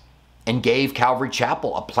 70s and gave Calvary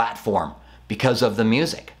Chapel a platform because of the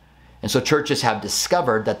music. And so churches have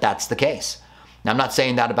discovered that that's the case. Now, I'm not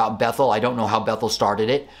saying that about Bethel. I don't know how Bethel started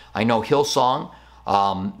it. I know Hillsong.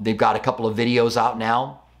 They've got a couple of videos out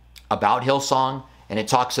now about Hillsong, and it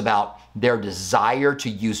talks about their desire to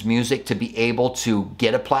use music to be able to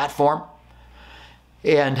get a platform.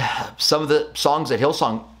 And some of the songs at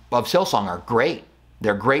Hillsong are great.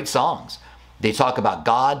 They're great songs. They talk about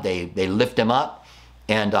God. They lift him up.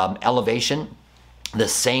 And Elevation, the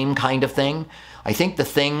same kind of thing. I think the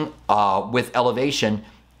thing with Elevation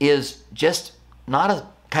is just not a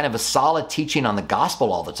kind of a solid teaching on the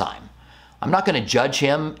gospel all the time. I'm not going to judge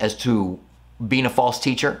him as to being a false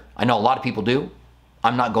teacher. I know a lot of people do.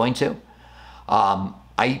 I'm not going to. When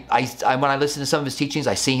I listen to some of his teachings,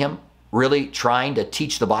 I see him really trying to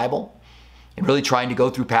teach the Bible and really trying to go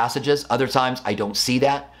through passages. Other times I don't see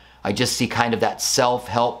that. I just see kind of that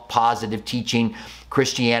self-help, positive teaching,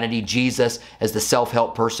 Christianity, Jesus as the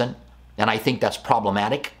self-help person. And I think that's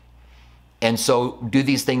problematic. And so do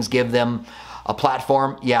these things give them a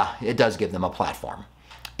platform? Yeah, it does give them a platform.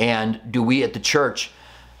 And do we at the church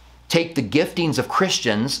take the giftings of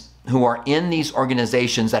Christians who are in these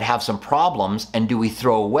organizations that have some problems, and do we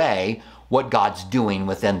throw away what God's doing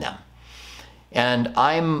within them? And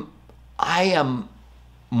I am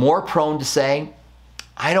more prone to say,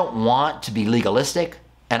 I don't want to be legalistic,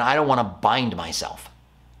 and I don't want to bind myself.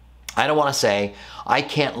 I don't want to say, I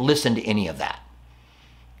can't listen to any of that,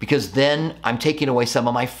 because then I'm taking away some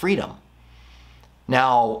of my freedom.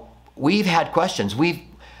 Now, we've had questions.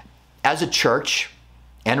 As a church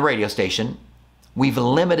and radio station, we've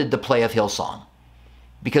limited the play of Hillsong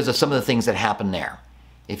because of some of the things that happened there.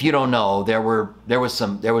 If you don't know, there was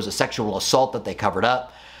a sexual assault that they covered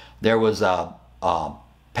up. There was a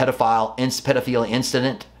pedophilia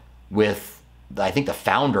incident with, I think, the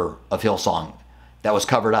founder of Hillsong that was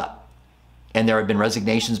covered up. And there have been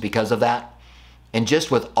resignations because of that. And just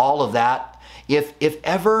with all of that, if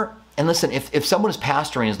ever, and listen, if someone is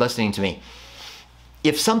pastoring and is listening to me,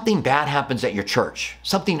 if something bad happens at your church,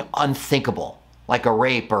 something unthinkable, like a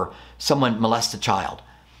rape or someone molest a child,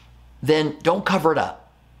 then don't cover it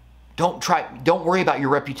up. Don't worry about your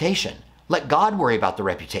reputation. Let God worry about the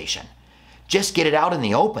reputation. Just get it out in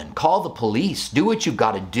the open. Call the police. Do what you've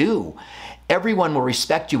got to do. Everyone will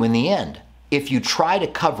respect you in the end. If you try to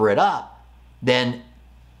cover it up, then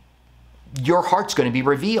your heart's going to be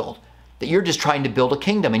revealed. That you're just trying to build a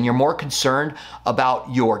kingdom and you're more concerned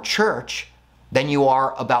about your church than you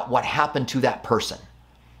are about what happened to that person.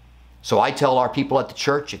 So I tell our people at the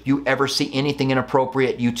church, if you ever see anything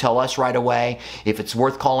inappropriate, you tell us right away. If it's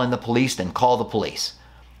worth calling the police, then call the police.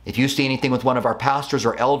 If you see anything with one of our pastors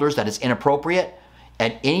or elders that is inappropriate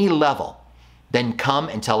at any level, then come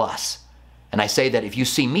and tell us. And I say that if you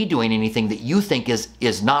see me doing anything that you think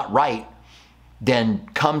is not right, then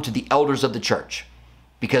come to the elders of the church,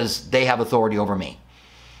 because they have authority over me.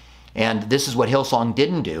 And this is what Hillsong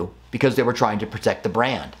didn't do, because they were trying to protect the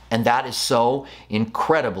brand. And that is so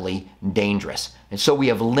incredibly dangerous. And so we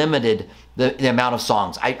have limited the amount of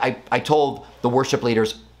songs. I told the worship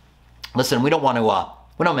leaders, listen, we don't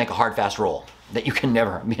make a hard, fast rule that you can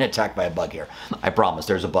never be attacked by a bug here. I promise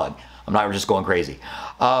there's a bug. I'm not just going crazy.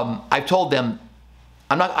 I've told them,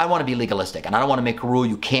 I want to be legalistic, and I don't want to make a rule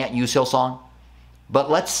you can't use Hillsong, but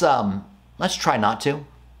let's try not to.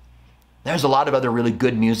 There's a lot of other really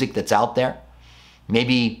good music that's out there.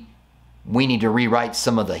 Maybe we need to rewrite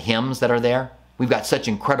some of the hymns that are there. We've got such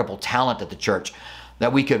incredible talent at the church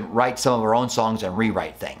that we could write some of our own songs and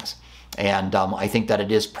rewrite things. And I think that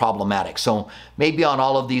it is problematic. So maybe on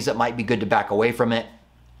all of these, it might be good to back away from it.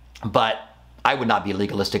 But I would not be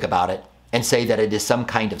legalistic about it and say that it is some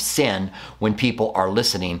kind of sin when people are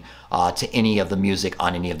listening to any of the music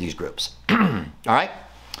on any of these groups. All right?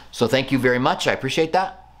 So thank you very much. I appreciate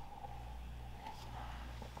that.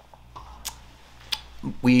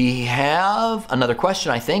 We have another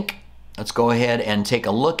question, I think. Let's go ahead and take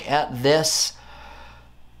a look at this.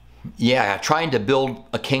 Yeah, trying to build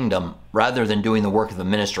a kingdom rather than doing the work of the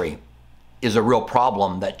ministry is a real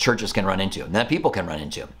problem that churches can run into and that people can run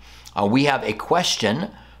into. We have a question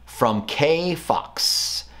from Kay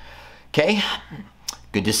Fox. Kay,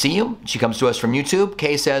 good to see you. She comes to us from YouTube.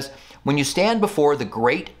 Kay says, when you stand before the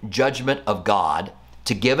great judgment of God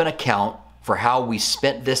to give an account for how we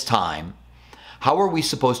spent this time, how are we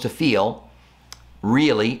supposed to feel?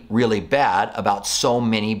 Really, really bad about so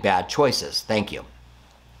many bad choices. Thank you.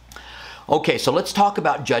 Okay, so let's talk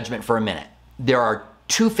about judgment for a minute. There are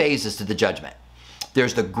two phases to the judgment.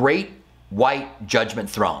 There's the great white judgment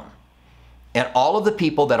throne. And all of the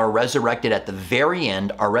people that are resurrected at the very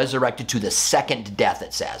end are resurrected to the second death,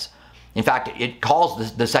 it says. In fact, it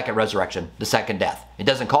calls the second resurrection the second death. It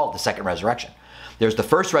doesn't call it the second resurrection. There's the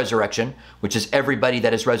first resurrection, which is everybody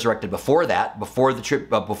that is resurrected before that, before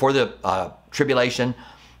the tribulation,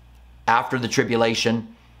 after the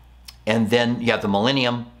tribulation, and then you have the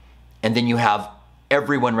millennium, and then you have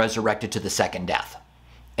everyone resurrected to the second death.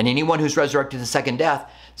 And anyone who's resurrected to the second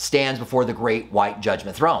death stands before the great white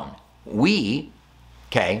judgment throne. We,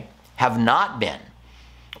 okay, have not been.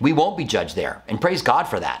 We won't be judged there, and praise God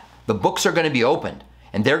for that. The books are going to be opened,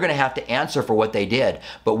 and they're going to have to answer for what they did.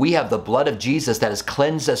 But we have the blood of Jesus that has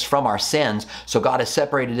cleansed us from our sins. So God has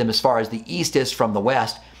separated them as far as the east is from the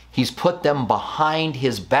west. He's put them behind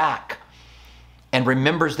his back and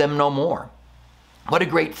remembers them no more. What a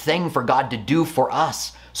great thing for God to do for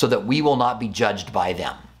us so that we will not be judged by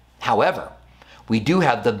them. However, we do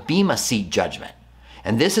have the Bema Seat judgment.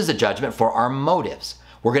 And this is a judgment for our motives.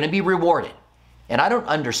 We're going to be rewarded. And I don't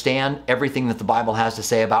understand everything that the Bible has to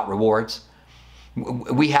say about rewards.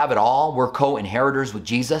 We have it all. We're co-inheritors with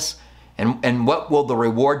Jesus. And what will the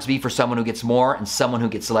rewards be for someone who gets more and someone who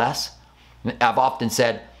gets less? I've often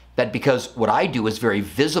said that because what I do is very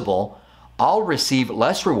visible, I'll receive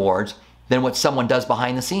less rewards than what someone does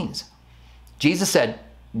behind the scenes. Jesus said,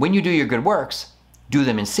 when you do your good works, do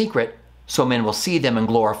them in secret so men will see them and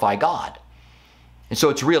glorify God. And so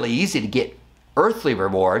it's really easy to get earthly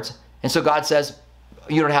rewards. And so God says,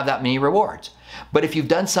 you don't have that many rewards. But if you've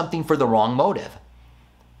done something for the wrong motive,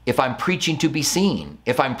 if I'm preaching to be seen,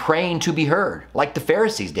 if I'm praying to be heard, like the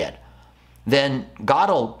Pharisees did, then God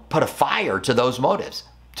will put a fire to those motives,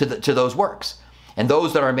 to those works. And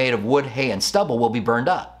those that are made of wood, hay, and stubble will be burned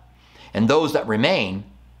up. And those that remain,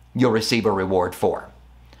 you'll receive a reward for.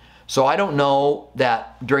 So I don't know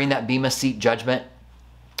that during that Bema Seat judgment,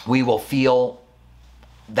 we will feel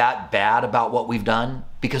that bad about what we've done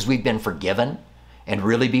because we've been forgiven and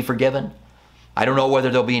really be forgiven. I don't know whether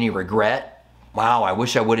there'll be any regret. Wow, I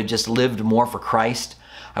wish I would have just lived more for Christ.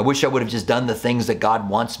 I wish I would have just done the things that God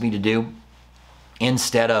wants me to do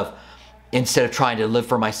instead of trying to live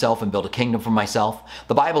for myself and build a kingdom for myself.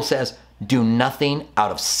 The Bible says, do nothing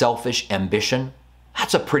out of selfish ambition.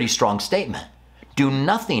 That's a pretty strong statement. Do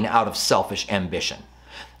nothing out of selfish ambition.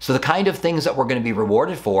 So the kind of things that we're going to be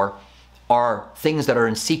rewarded for are things that are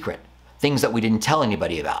in secret, things that we didn't tell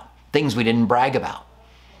anybody about, things we didn't brag about.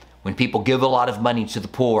 When people give a lot of money to the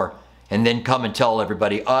poor and then come and tell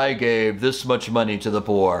everybody, I gave this much money to the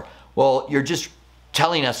poor. Well, you're just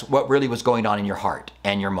telling us what really was going on in your heart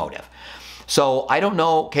and your motive. So I don't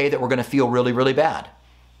know, okay, that we're going to feel really, really bad.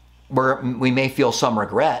 We may feel some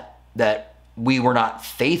regret that we were not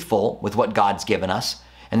faithful with what God's given us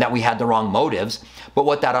and that we had the wrong motives. But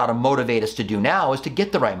what that ought to motivate us to do now is to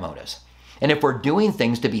get the right motives. And if we're doing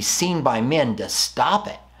things to be seen by men, to stop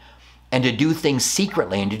it and to do things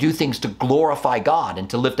secretly and to do things to glorify God and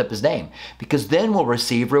to lift up his name, because then we'll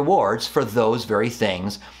receive rewards for those very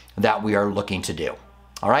things that we are looking to do.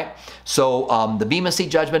 All right. So the Bema Seat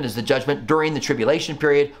judgment is the judgment during the tribulation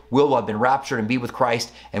period. We'll have been raptured and be with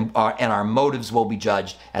Christ, and our motives will be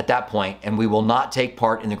judged at that point, and we will not take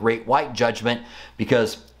part in the great white judgment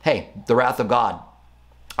because, hey, the wrath of God,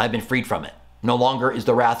 I've been freed from it. No longer is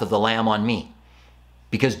the wrath of the Lamb on me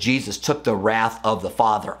because Jesus took the wrath of the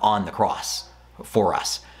Father on the cross for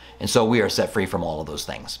us. And so we are set free from all of those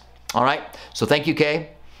things. All right. So thank you,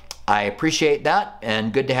 Kay. I appreciate that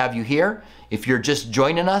and good to have you here. If you're just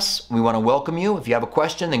joining us, we want to welcome you. If you have a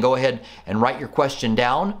question, then go ahead and write your question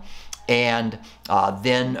down. And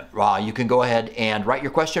then you can go ahead and write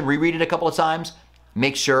your question, reread it a couple of times,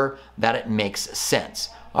 make sure that it makes sense.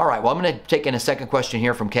 All right, well, I'm going to take in a second question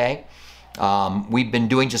here from Kay. We've been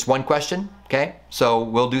doing just one question, okay? So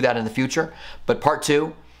we'll do that in the future. But part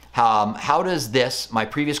two, how does this, my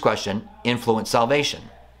previous question, influence salvation?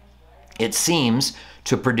 It seems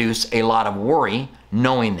to produce a lot of worry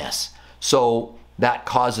knowing this. So that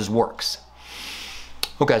causes works.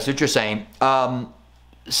 Okay, so what you're saying.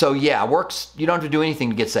 So yeah, works, you don't have to do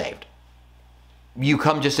anything to get saved. You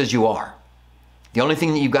come just as you are. The only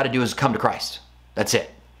thing that you've got to do is come to Christ. That's it.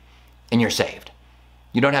 And you're saved.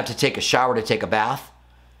 You don't have to take a shower to take a bath.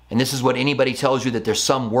 And this is what anybody tells you, that there's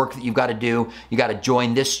some work that you've got to do. You got to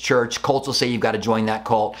join this church. Cults will say you've got to join that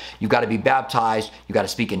cult. You've got to be baptized. You've got to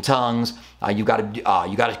speak in tongues. You got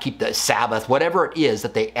to keep the Sabbath. Whatever it is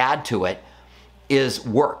that they add to it is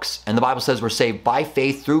works. And the Bible says we're saved by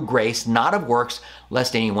faith through grace, not of works,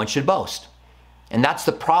 lest anyone should boast. And that's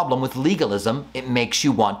the problem with legalism. It makes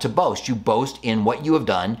you want to boast. You boast in what you have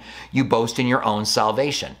done. You boast in your own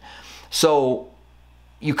salvation. So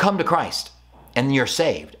you come to Christ and you're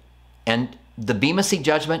saved. And the Bema Seat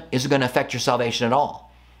judgment isn't going to affect your salvation at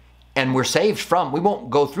all. And we're saved from, we won't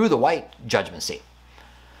go through the white judgment seat.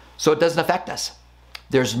 So it doesn't affect us.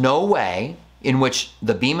 There's no way in which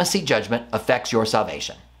the Bema Seat judgment affects your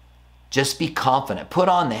salvation. Just be confident. Put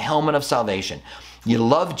on the helmet of salvation. You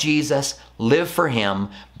love Jesus, live for him,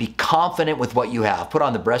 be confident with what you have. Put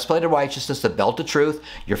on the breastplate of righteousness, the belt of truth,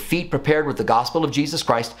 your feet prepared with the gospel of Jesus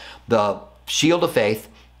Christ, the shield of faith,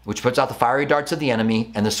 which puts out the fiery darts of the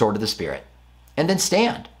enemy, and the sword of the Spirit. And then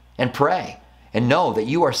stand and pray and know that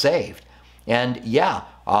you are saved. And yeah,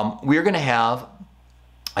 we're going to have,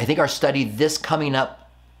 I think our study this coming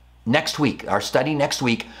up next week, our study next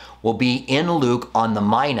week will be in Luke on the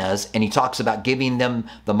minas, and he talks about giving them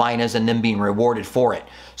the minas and them being rewarded for it.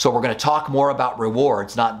 So we're going to talk more about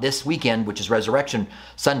rewards, not this weekend, which is Resurrection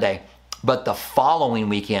Sunday, but the following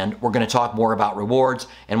weekend, we're going to talk more about rewards,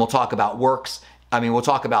 and we'll talk about works. I mean, we'll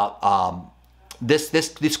talk about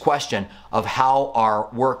this question of how our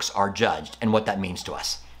works are judged and what that means to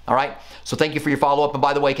us. All right? So thank you for your follow-up. And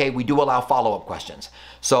by the way, Kay, we do allow follow-up questions.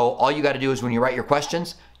 So all you got to do is when you write your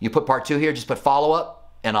questions, you put part 2 here, just put follow-up,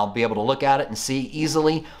 and I'll be able to look at it and see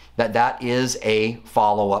easily that that is a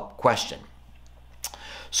follow-up question.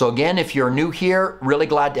 So again, if you're new here, really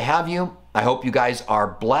glad to have you. I hope you guys are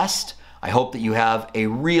blessed. I hope that you have a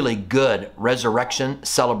really good resurrection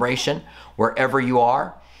celebration wherever you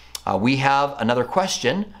are. We have another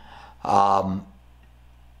question.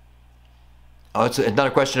 It's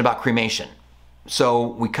another question about cremation. So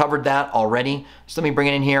we covered that already. So let me bring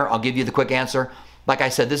it in here. I'll give you the quick answer. Like I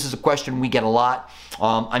said, this is a question we get a lot.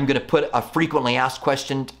 I'm going to put a frequently asked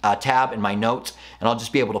question tab in my notes, and I'll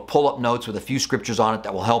just be able to pull up notes with a few scriptures on it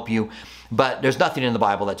that will help you. But there's nothing in the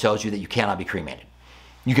Bible that tells you that you cannot be cremated.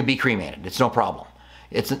 You can be cremated. It's no problem.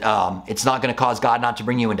 It's not going to cause God not to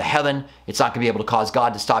bring you into heaven. It's not going to be able to cause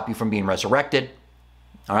God to stop you from being resurrected.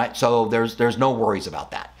 All right, so there's no worries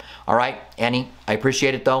about that. All right, Annie, I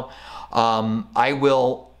appreciate it though. I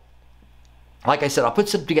will, like I said, I'll put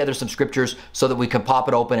together some scriptures so that we can pop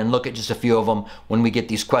it open and look at just a few of them when we get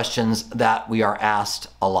these questions that we are asked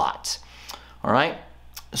a lot. All right,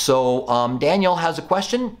 so Daniel has a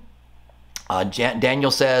question.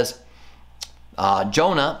 Daniel says,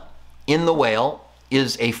 Jonah in the whale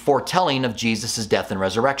is a foretelling of Jesus' death and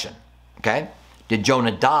resurrection. Okay? Did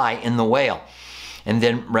Jonah die in the whale and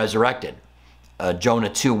then resurrected? Jonah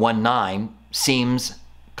 2:1-9 seems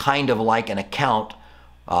kind of like an account,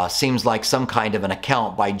 seems like some kind of an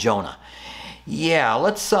account by Jonah. Yeah,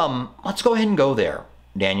 let's go ahead and go there,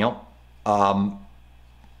 Daniel.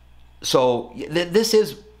 So this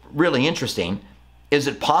is really interesting. Is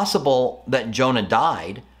it possible that Jonah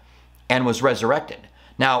died and was resurrected?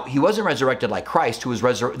 Now, he wasn't resurrected like Christ, who was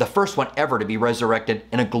the first one ever to be resurrected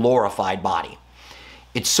in a glorified body.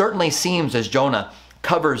 It certainly seems as Jonah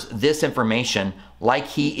covers this information like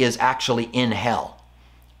he is actually in hell.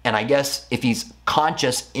 And I guess if he's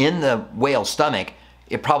conscious in the whale's stomach,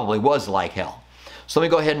 it probably was like hell. So let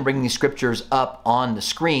me go ahead and bring these scriptures up on the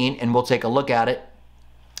screen, and we'll take a look at it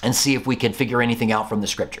and see if we can figure anything out from the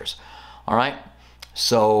scriptures. All right?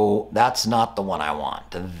 So that's not the one I want.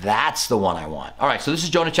 That's the one I want. All right, so this is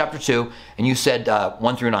Jonah chapter 2, and you said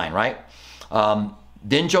 1-9, right?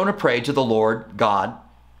 Then Jonah prayed to the Lord God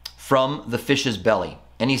from the fish's belly.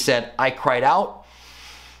 And he said, I cried out.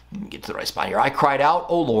 Let me get to the right spot here. I cried out,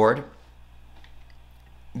 O Lord,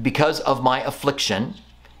 because of my affliction,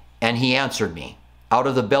 and he answered me. Out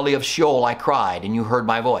of the belly of Sheol I cried, and you heard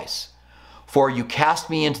my voice. For you cast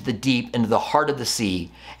me into the deep, into the heart of the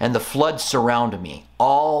sea, and the floods surrounded me.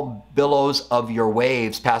 All billows of your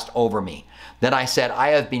waves passed over me. Then I said, I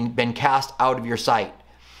have been cast out of your sight.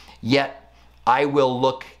 Yet I will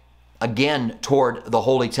look again toward the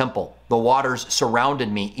holy temple. The waters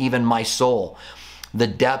surrounded me, even my soul. The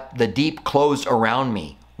deep closed around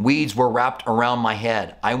me. Weeds were wrapped around my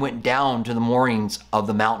head. I went down to the moorings of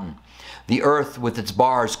the mountain. The earth with its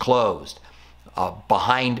bars closed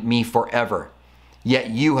behind me forever. Yet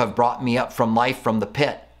you have brought me up from life from the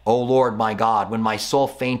pit, O Lord my God. When my soul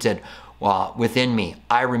fainted within me,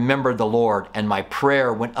 I remembered the Lord, and my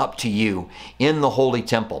prayer went up to you in the holy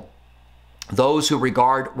temple. Those who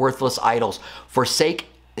regard worthless idols forsake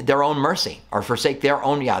their own mercy, or forsake their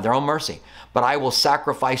own mercy. But I will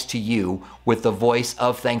sacrifice to you with the voice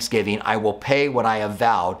of thanksgiving. I will pay what I have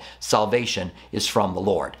vowed. Salvation is from the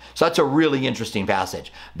Lord. So that's a really interesting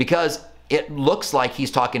passage, because it looks like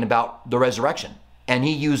he's talking about the resurrection, and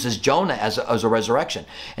he uses Jonah as a resurrection.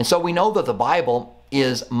 And so we know that the Bible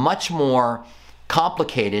is much more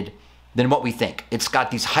complicated than what we think. It's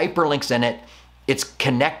got these hyperlinks in it. It's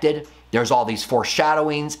connected. There's all these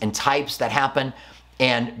foreshadowings and types that happen.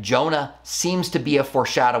 And Jonah seems to be a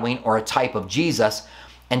foreshadowing or a type of Jesus.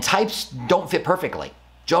 And types don't fit perfectly.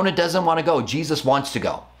 Jonah doesn't want to go. Jesus wants to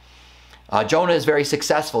go. Jonah is very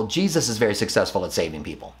successful. Jesus is very successful at saving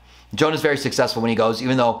people. Jonah is very successful when he goes,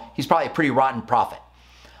 even though he's probably a pretty rotten prophet.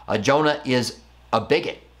 Jonah is a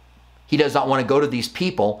bigot. He does not want to go to these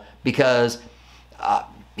people because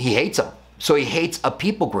he hates them. So he hates a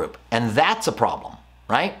people group. And that's a problem,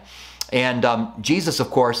 right? And Jesus, of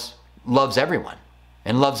course, loves everyone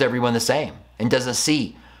and loves everyone the same and doesn't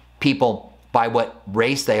see people by what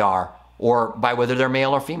race they are or by whether they're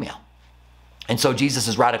male or female. And so Jesus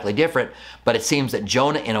is radically different, but it seems that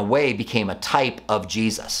Jonah in a way became a type of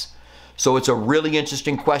Jesus. So it's a really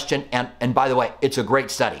interesting question. And by the way, it's a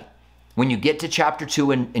great study. When you get to chapter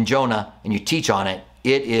 2 in Jonah and you teach on it,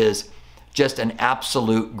 it is just an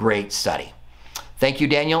absolute great study. Thank you,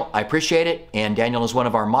 Daniel. I appreciate it. And Daniel is one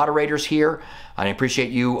of our moderators here. I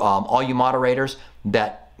appreciate you, all you moderators,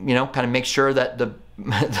 that, you know, kind of make sure that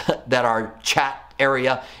that our chat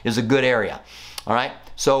area is a good area. All right.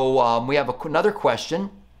 So we have another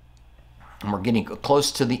question, and we're getting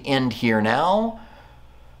close to the end here now.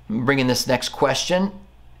 I'm bringing this next question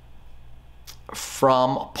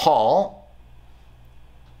from Paul.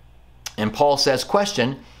 And Paul says,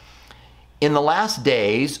 question, in the last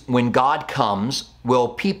days, when God comes, will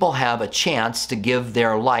people have a chance to give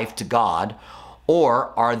their life to God,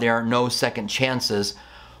 or are there no second chances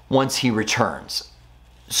once he returns?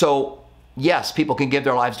 So, yes, people can give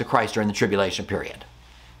their lives to Christ during the tribulation period.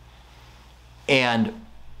 And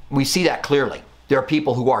we see that clearly. There are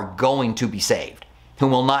people who are going to be saved, who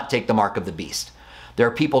will not take the mark of the beast. There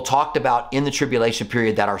are people talked about in the tribulation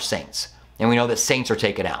period that are saints. And we know that saints are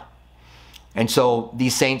taken out. And so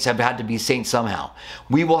these saints have had to be saints somehow.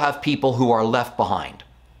 We will have people who are left behind.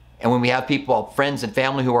 And when we have people, friends and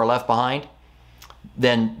family who are left behind,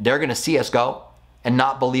 then they're going to see us go and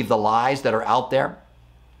not believe the lies that are out there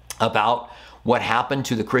about what happened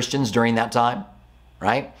to the Christians during that time,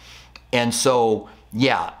 right? And so,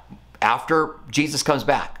 yeah, after Jesus comes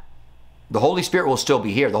back, the Holy Spirit will still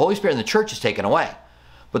be here. The Holy Spirit in the church is taken away,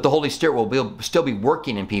 but the Holy Spirit will still be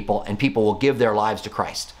working in people, and people will give their lives to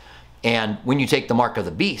Christ. And when you take the mark of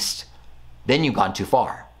the beast, then you've gone too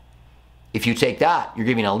far. If you take that, you're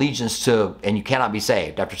giving allegiance to, and you cannot be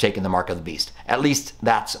saved after taking the mark of the beast. At least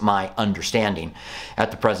that's my understanding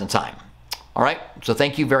at the present time. All right, so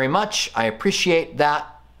thank you very much. I appreciate that.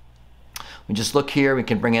 We just look here. We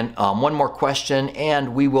can bring in one more question,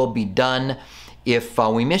 and we will be done. If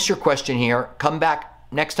we miss your question here, come back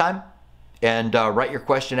next time and write your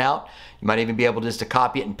question out. You might even be able just to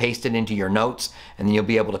copy it and paste it into your notes, and then you'll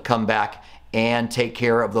be able to come back and take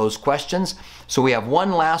care of those questions. So we have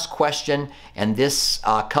one last question, and this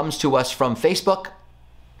comes to us from Facebook.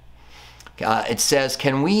 It says,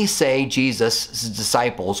 can we say Jesus'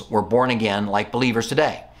 disciples were born again like believers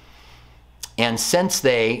today? And since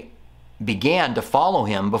they began to follow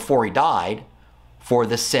him before he died for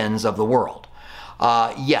the sins of the world.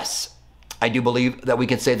 Yes, I do believe that we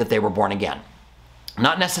can say that they were born again.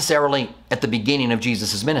 Not necessarily at the beginning of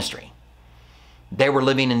Jesus' ministry. They were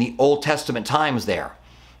living in the Old Testament times there.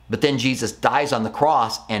 But then Jesus dies on the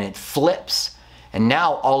cross and it flips. And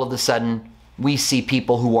now all of a sudden we see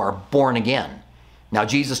people who are born again. Now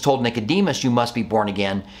Jesus told Nicodemus, you must be born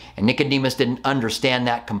again. And Nicodemus didn't understand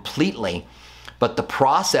that completely. But the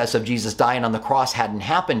process of Jesus dying on the cross hadn't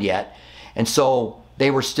happened yet. And so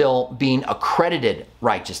they were still being accredited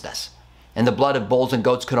righteousness. And the blood of bulls and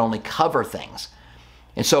goats could only cover things.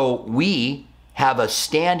 And so we have a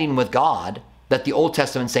standing with God that the Old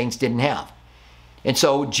Testament saints didn't have. And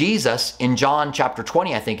so Jesus, in John chapter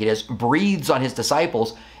 20, I think it is, breathes on his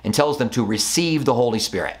disciples and tells them to receive the Holy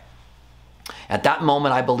Spirit. At that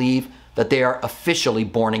moment, I believe that they are officially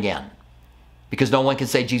born again, because no one can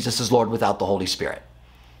say Jesus is Lord without the Holy Spirit.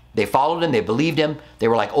 They followed him, they believed him, they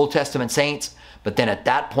were like Old Testament saints, but then at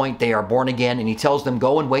that point they are born again, and he tells them,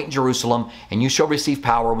 go and wait in Jerusalem, and you shall receive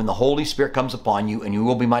power when the Holy Spirit comes upon you, and you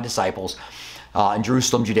will be my disciples in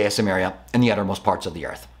Jerusalem, Judea, Samaria, and the uttermost parts of the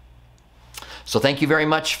earth. So thank you very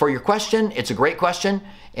much for your question. It's a great question,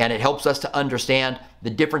 and it helps us to understand the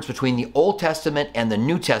difference between the Old Testament and the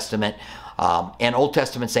New Testament, and Old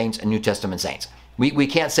Testament saints and New Testament saints. We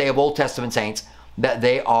can't say of Old Testament saints that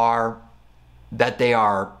they are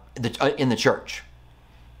in the church,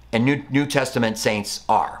 and New Testament saints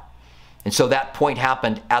are. And so that point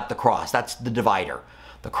happened at the cross. That's the divider.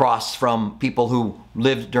 The cross from people who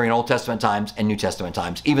lived during Old Testament times and New Testament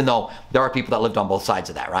times, even though there are people that lived on both sides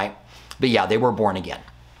of that, right? But yeah, they were born again.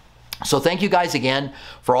 So thank you guys again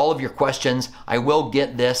for all of your questions. I will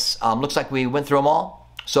get this. Looks like we went through them all.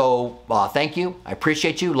 So thank you. I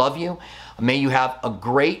appreciate you. Love you. May you have a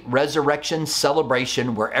great resurrection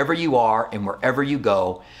celebration wherever you are and wherever you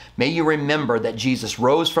go. May you remember that Jesus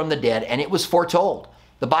rose from the dead, and it was foretold.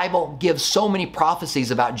 The Bible gives so many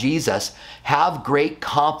prophecies about Jesus. Have great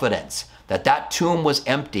confidence that that tomb was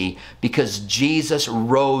empty because Jesus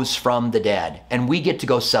rose from the dead, and we get to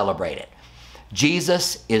go celebrate it.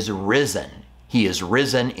 Jesus is risen. He is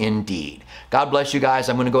risen indeed. God bless you guys.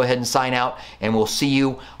 I'm going to go ahead and sign out, and we'll see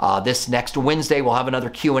you this next Wednesday. We'll have another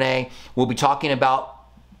Q&A. We'll be talking about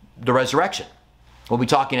the resurrection. We'll be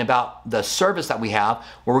talking about the service that we have,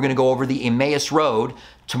 where we're going to go over the Emmaus Road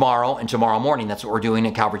tomorrow and tomorrow morning. That's what we're doing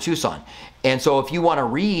in Calvary Tucson. And so if you want to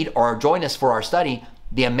read or join us for our study,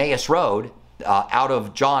 the Emmaus Road, out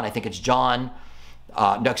of John, I think it's John,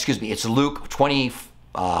 it's Luke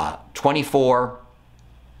 24,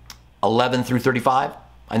 11 through 35,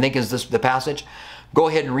 I think is the passage. Go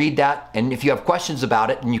ahead and read that, and if you have questions about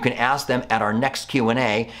it, and you can ask them at our next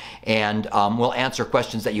Q&A, and we'll answer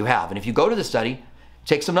questions that you have. And if you go to the study,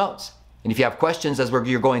 take some notes. And if you have questions as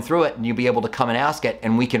you're going through it, and you'll be able to come and ask it,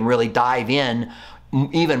 and we can really dive in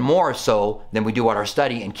even more so than we do at our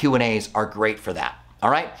study, and Q&As are great for that. All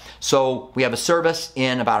right? So we have a service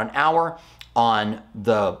in about an hour on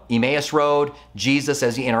the Emmaus Road, Jesus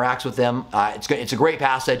as he interacts with them. It's a great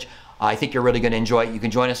passage. I think you're really going to enjoy it. You can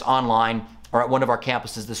join us online or at one of our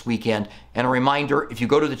campuses this weekend. And a reminder, if you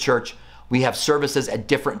go to the church, we have services at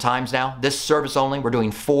different times now. This service only, we're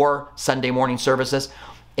doing 4 Sunday morning services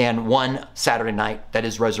and 1 Saturday night. That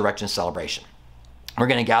is Resurrection Celebration. We're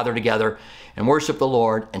going to gather together and worship the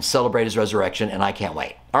Lord and celebrate his resurrection, and I can't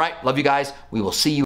wait. All right, love you guys. We will see you